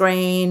the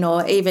screen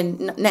or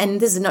even, and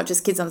this is not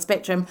just kids on the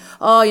spectrum,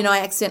 I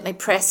accidentally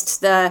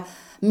pressed the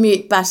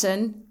mute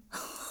button.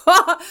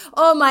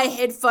 My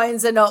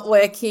headphones are not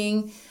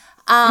working.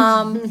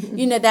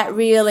 That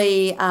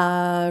really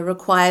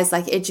requires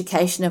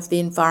education of the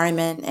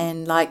environment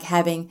and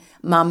having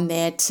mum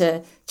there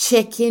to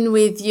check in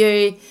with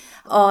you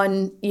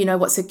on,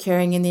 what's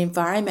occurring in the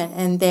environment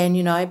and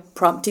then,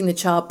 prompting the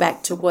child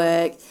back to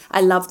work.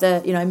 I love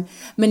the,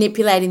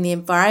 manipulating the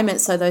environment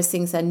so those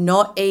things are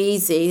not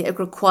easy. It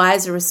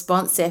requires a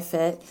response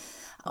effort.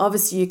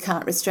 Obviously, you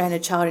can't restrain a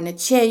child in a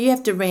chair. You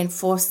have to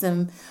reinforce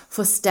them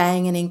for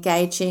staying and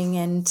engaging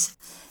and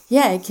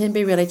it can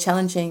be really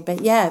challenging.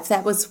 But if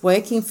that was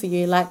working for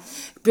you,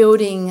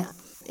 building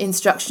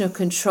instructional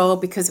control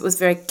because it was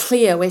very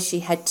clear where she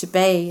had to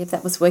be, if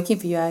that was working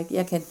for you,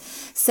 I can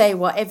say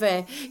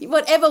whatever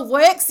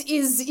works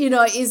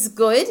is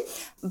good.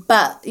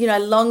 But,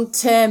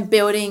 long-term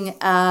building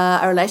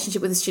a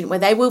relationship with a student where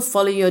they will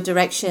follow your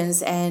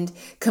directions and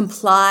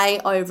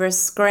comply over a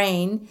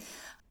screen,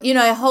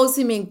 holds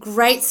them in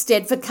great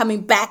stead for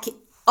coming back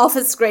off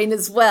a screen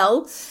as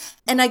well.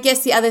 And I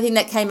guess the other thing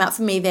that came up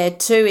for me there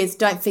too is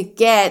don't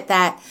forget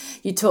that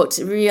you talked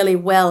really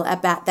well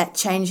about that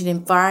change in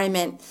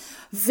environment.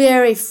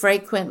 Very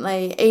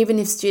frequently, even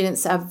if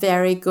students are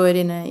very good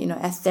in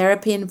a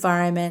therapy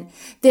environment,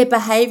 their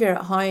behaviour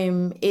at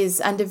home is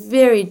under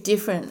very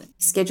different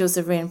schedules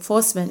of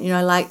reinforcement.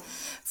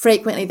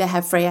 Frequently they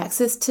have free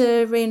access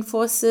to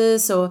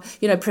reinforcers or,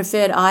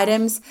 preferred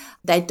items.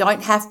 They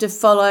don't have to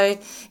follow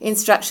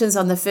instructions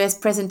on the first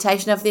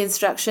presentation of the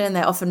instruction.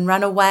 They often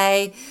run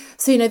away.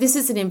 So, this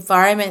is an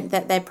environment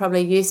that they're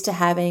probably used to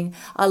having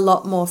a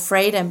lot more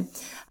freedom.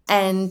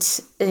 And,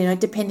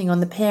 depending on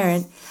the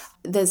parent,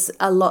 there's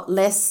a lot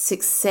less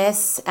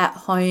success at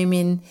home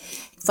in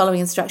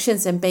following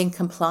instructions and being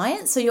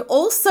compliant. So you're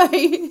also,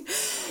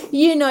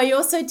 you're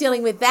also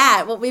dealing with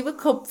that, what we would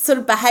call sort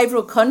of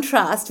behavioural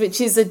contrast, which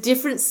is a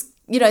different,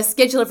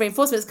 schedule of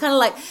reinforcement. It's kind of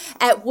like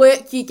at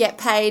work you get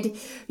paid,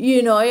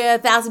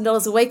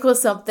 $1,000 a week or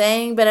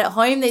something, but at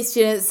home these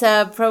students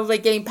are probably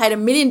getting paid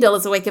 $1 million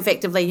a week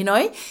effectively,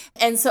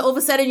 And so all of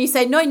a sudden you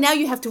say, no, now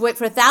you have to work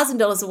for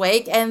 $1,000 a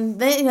week, and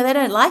they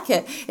don't like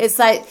it. It's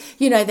like,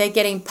 they're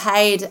getting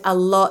paid a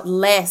lot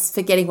less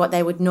for getting what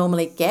they would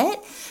normally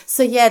get.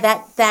 So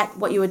that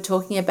what you were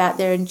talking about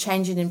there in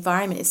changing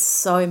environment is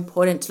so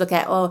important to look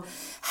at.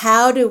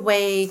 How do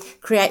we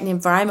create an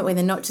environment where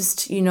they're not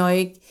just,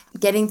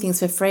 getting things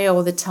for free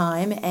all the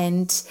time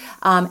and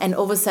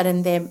all of a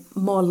sudden they're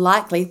more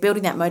likely,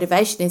 building that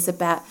motivation is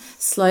about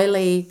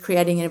slowly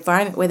creating an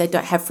environment where they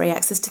don't have free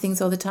access to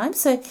things all the time.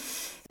 So,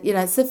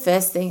 it's the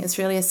first thing, it's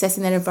really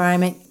assessing that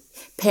environment,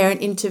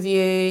 parent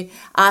interview,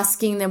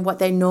 asking them what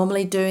they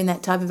normally do in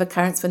that type of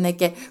occurrence when they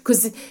get,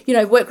 because,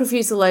 work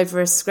refusal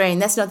over a screen,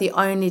 that's not the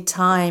only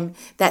time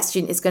that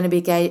student is going to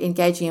be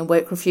engaging in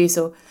work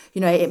refusal.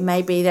 It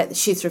may be that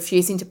she's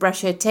refusing to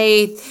brush her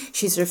teeth,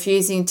 she's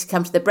refusing to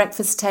come to the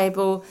breakfast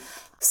table.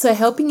 So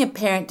helping a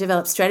parent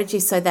develop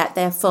strategies so that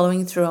they're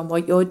following through on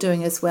what you're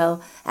doing as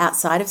well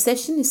outside of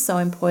session is so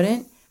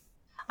important.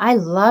 I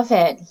love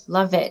it.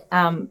 Love it.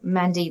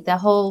 Mandy, the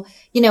whole,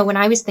 when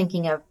I was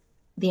thinking of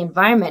the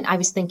environment, I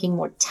was thinking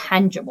more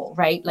tangible,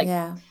 right? Like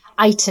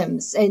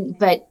items.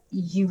 But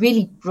you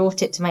really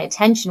brought it to my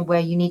attention where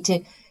you need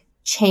to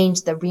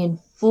change the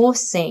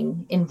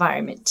reinforcing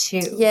environment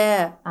too.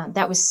 Yeah.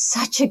 That was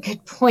such a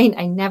good point.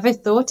 I never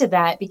thought of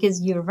that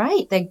because you're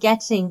right. They're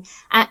getting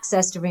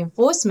access to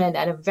reinforcement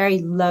at a very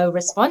low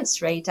response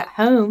rate at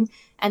home.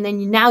 And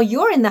then now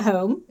you're in the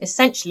home,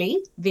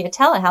 essentially, via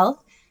telehealth,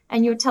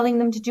 and you're telling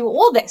them to do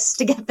all this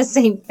to get the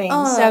same thing.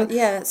 So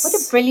what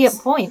a brilliant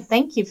point.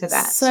 Thank you for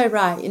that. So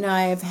right.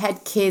 I've had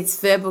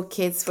verbal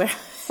kids where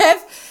I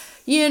have,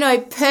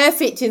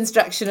 perfect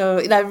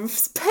instructional,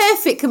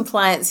 perfect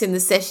compliance in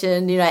the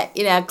session,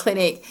 in our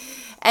clinic.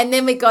 And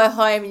then we go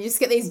home and you just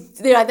get these,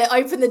 they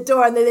open the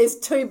door and then there's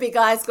two big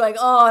eyes going,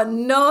 oh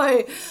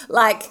no,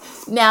 like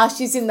now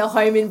she's in the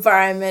home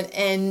environment.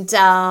 And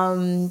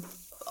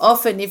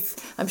often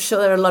I'm sure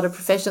there are a lot of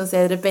professionals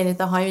there that have been in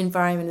the home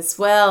environment as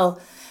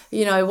well.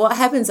 What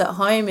happens at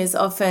home is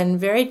often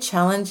very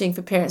challenging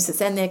for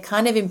parents, and they're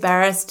kind of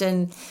embarrassed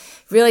and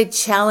really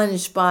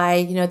challenged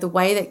by, the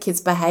way that kids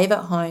behave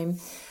at home.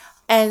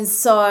 And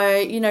so,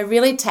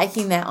 really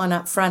taking that on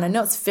up front. I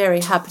know it's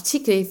very hard,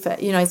 particularly for,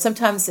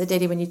 sometimes,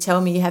 Aditi, when you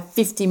tell me you have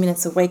 50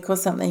 minutes a week or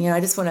something,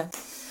 I just want to,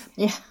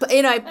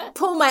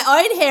 pull my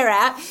own hair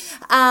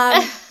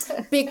out.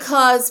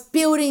 Because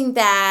building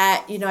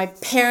that,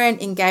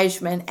 parent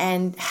engagement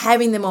and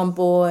having them on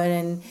board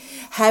and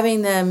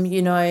having them,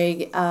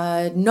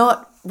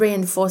 not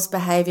reinforce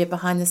behaviour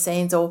behind the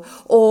scenes or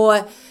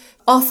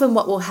often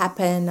what will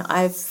happen,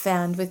 I've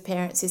found with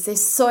parents, is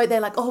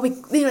they're like,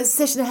 the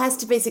session has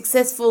to be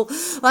successful.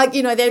 Like,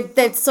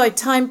 they're so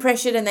time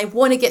pressured and they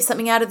want to get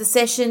something out of the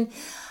session.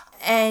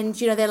 And,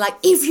 they're like,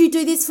 if you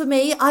do this for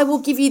me, I will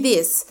give you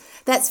this.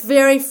 That's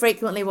very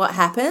frequently what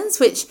happens,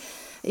 which,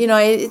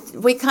 I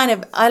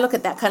look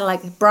at that kind of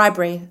like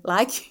bribery,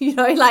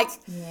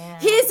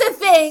 here's a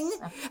thing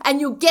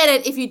and you'll get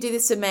it if you do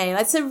this for me.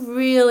 That's a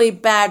really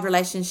bad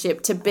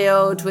relationship to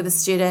build with a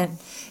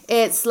student.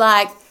 It's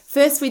like,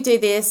 first we do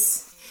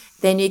this,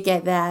 then you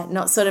get that,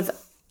 not sort of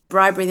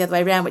bribery the other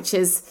way around, which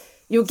is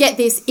you'll get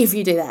this if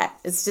you do that.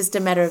 It's just a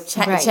matter of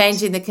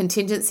changing the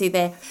contingency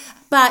there.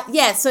 But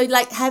so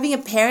like having a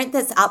parent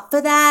that's up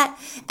for that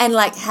and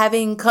like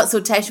having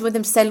consultation with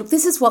them to say, look,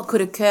 this is what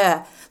could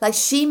occur. Like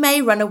she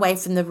may run away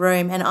from the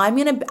room and I'm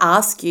going to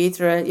ask you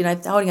through,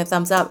 holding a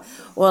thumbs up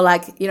or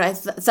like,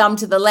 thumb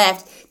to the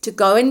left to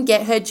go and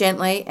get her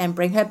gently and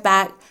bring her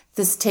back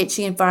this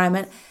teaching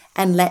environment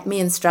and let me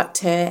instruct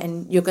her,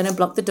 and you're going to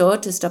block the door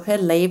to stop her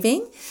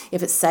leaving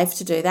if it's safe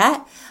to do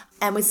that.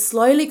 And we're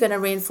slowly going to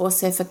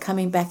reinforce her for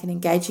coming back and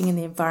engaging in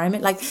the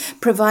environment, like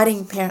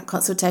providing parent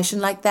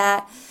consultation like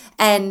that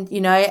and,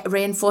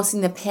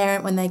 reinforcing the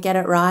parent when they get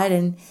it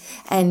right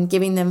and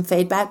giving them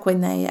feedback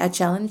when they are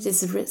challenged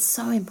is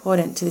so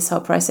important to this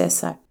whole process.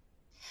 So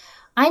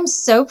I'm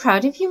so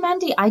proud of you,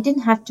 Mandy. I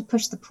didn't have to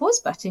push the pause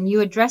button. You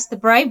addressed the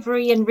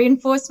bribery and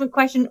reinforcement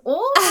question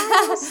all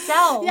by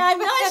yourself. I'm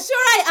not sure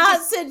I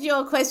answered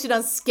your question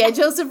on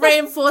schedules of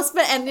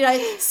reinforcement. And,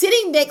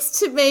 sitting next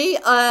to me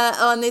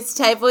on this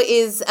table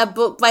is a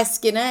book by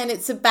Skinner, and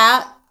it's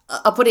about,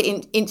 I'll put it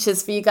in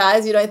inches for you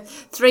guys,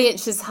 3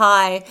 inches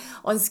high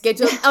on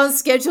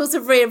schedules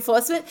of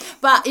reinforcement.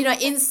 But,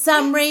 in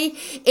summary,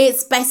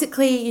 it's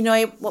basically,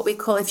 what we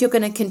call, if you're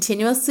going to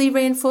continuously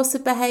reinforce a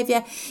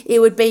behaviour, it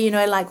would be,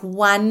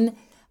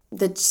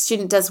 the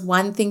student does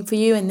one thing for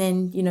you and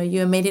then,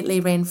 you immediately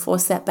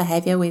reinforce that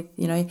behaviour with,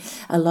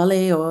 a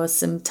lolly or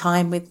some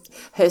time with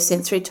her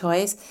sensory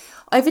toys.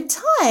 Over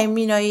time,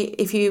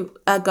 if you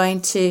are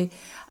going to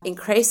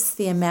increase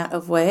the amount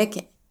of work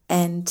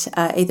and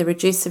either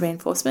reduce the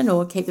reinforcement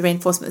or keep the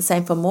reinforcement the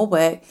same for more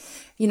work,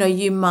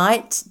 you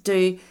might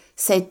do,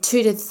 say,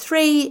 2 to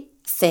 3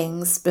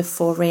 things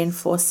before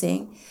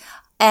reinforcing.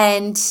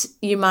 And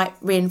you might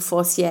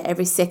reinforce,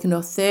 every second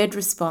or third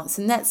response.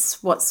 And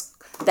that's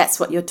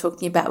what you're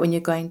talking about when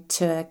you're going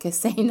to a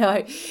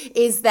casino,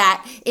 is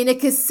that in a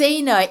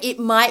casino, it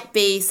might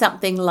be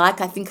something like,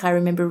 I think I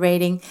remember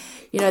reading,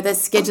 the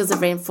schedules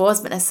of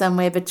reinforcement are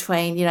somewhere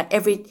between,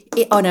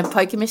 on a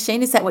poker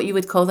machine, is that what you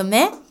would call them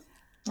there?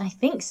 I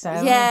think so.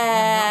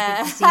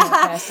 Yeah. I'm not a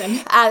casino person.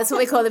 That's what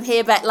we call them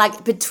here, but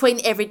like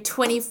between every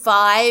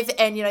 25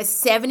 and,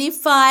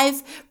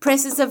 75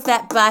 presses of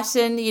that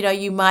button,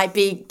 you might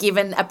be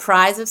given a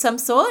prize of some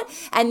sort.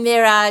 And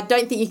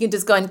don't think you can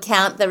just go and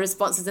count the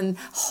responses and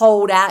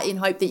hold out in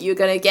hope that you're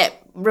going to get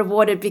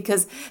rewarded,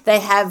 because they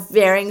have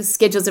varying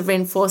schedules of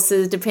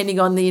reinforcers depending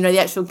on the, the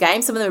actual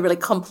game. Some of them are really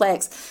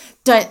complex.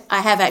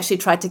 I have actually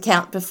tried to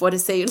count before to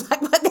see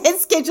like what their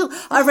schedule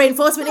of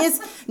reinforcement is.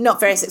 Not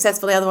very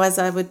successfully, otherwise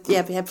I would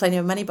have plenty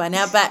of money by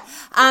now. But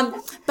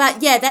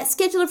that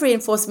schedule of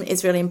reinforcement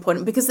is really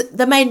important, because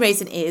the main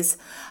reason is,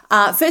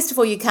 first of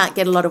all, you can't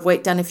get a lot of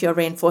work done if you're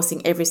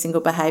reinforcing every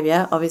single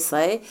behaviour,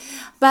 obviously.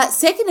 But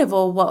second of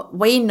all, what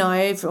we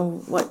know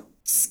from what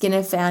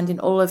Skinner found in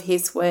all of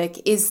his work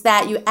is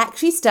that you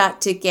actually start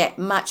to get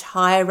much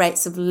higher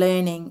rates of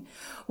learning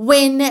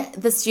when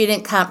the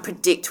student can't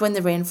predict when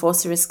the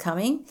reinforcer is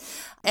coming.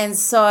 And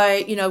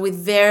so, with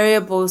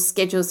variable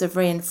schedules of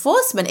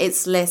reinforcement,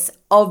 it's less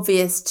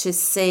obvious to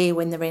see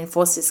when the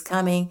reinforcer is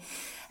coming.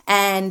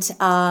 And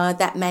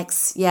that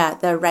makes,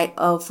 the rate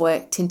of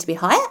work tend to be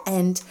higher.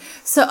 And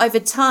so over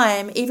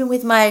time, even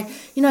with my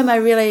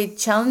really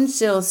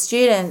challenged little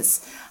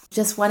students,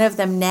 just one of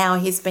them now,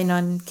 he's been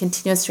on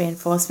continuous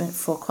reinforcement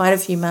for quite a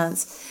few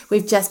months.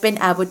 We've just been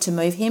able to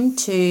move him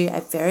to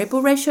a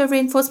variable ratio of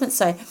reinforcement.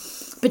 So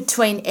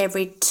between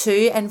every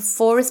 2 and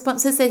 4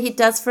 responses that he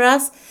does for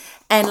us.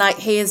 And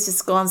he has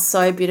just gone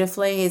so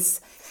beautifully.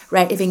 His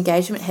rate of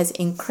engagement has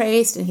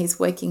increased and he's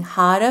working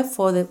harder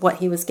for what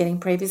he was getting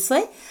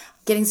previously.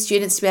 Getting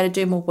students to be able to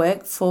do more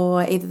work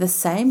for either the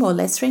same or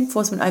less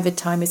reinforcement over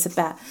time is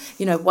about,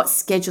 what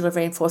schedule of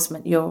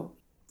reinforcement you're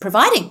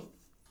providing.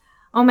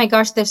 Oh my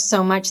gosh, there's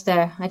so much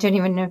there. I don't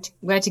even know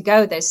where to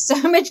go. There's so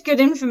much good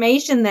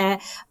information there.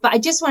 But I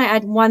just want to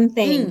add one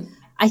thing.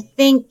 I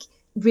think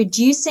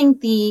reducing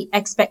the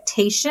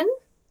expectation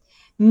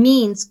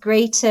means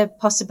greater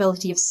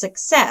possibility of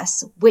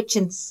success, which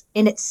in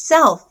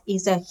itself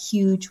is a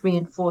huge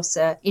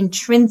reinforcer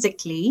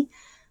intrinsically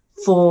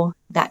for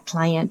that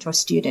client or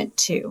student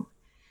too.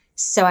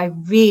 So I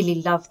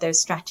really love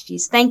those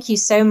strategies. Thank you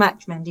so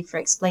much, Mandy, for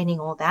explaining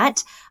all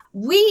that.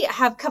 We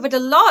have covered a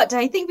lot.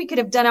 I think we could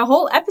have done a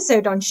whole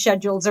episode on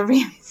schedules of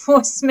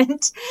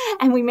reinforcement,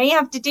 and we may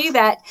have to do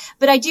that.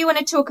 But I do want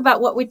to talk about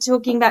what we're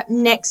talking about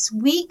next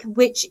week,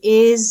 which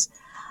is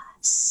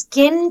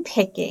skin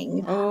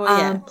picking,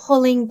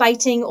 pulling,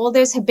 biting, all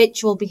those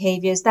habitual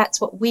behaviors. That's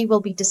what we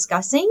will be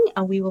discussing.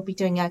 And we will be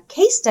doing a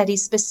case study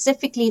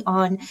specifically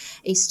on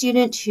a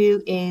student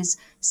who is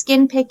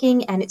skin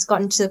picking, and it's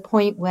gotten to the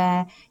point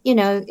where,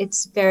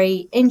 it's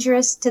very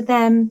injurious to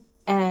them,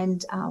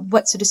 and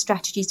what sort of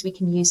strategies we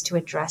can use to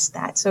address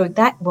that. So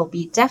that will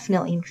be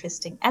definitely an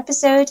interesting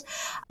episode.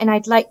 And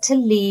I'd like to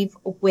leave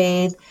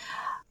with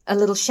a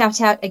little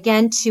shout out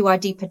again to our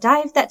deeper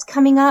dive that's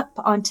coming up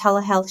on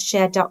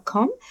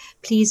telehealthshare.com.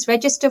 Please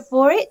register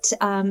for it.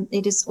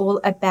 It is all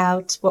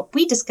about what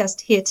we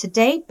discussed here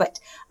today, but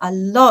a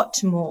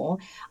lot more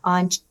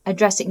on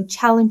addressing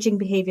challenging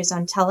behaviors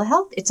on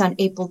telehealth. It's on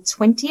April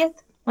 20th,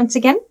 once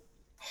again.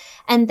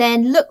 And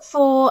then look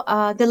for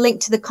the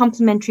link to the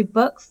complimentary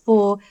book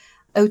for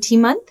OT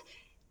month.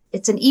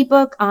 It's an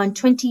ebook on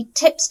 20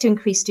 tips to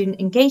increase student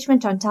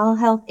engagement on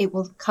telehealth. It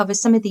will cover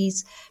some of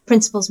these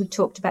principles we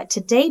talked about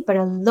today, but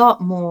a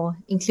lot more,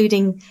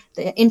 including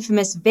the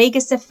infamous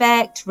Vegas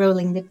effect,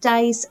 rolling the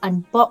dice,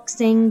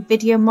 unboxing,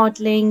 video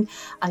modeling,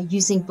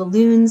 using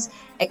balloons,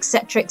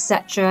 etc.,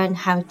 and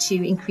how to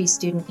increase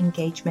student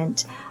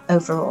engagement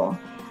overall.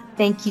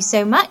 Thank you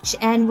so much,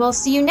 and we'll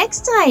see you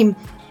next time.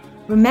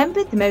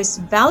 Remember, the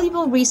most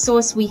valuable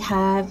resource we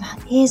have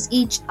is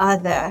each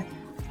other.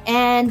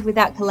 And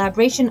without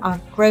collaboration, our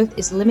growth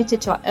is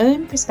limited to our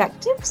own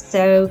perspective.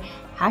 So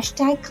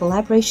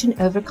 #collaboration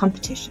over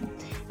competition.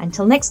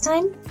 Until next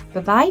time,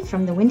 bye-bye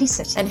from the Windy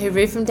City. And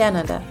hooroo from down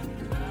under.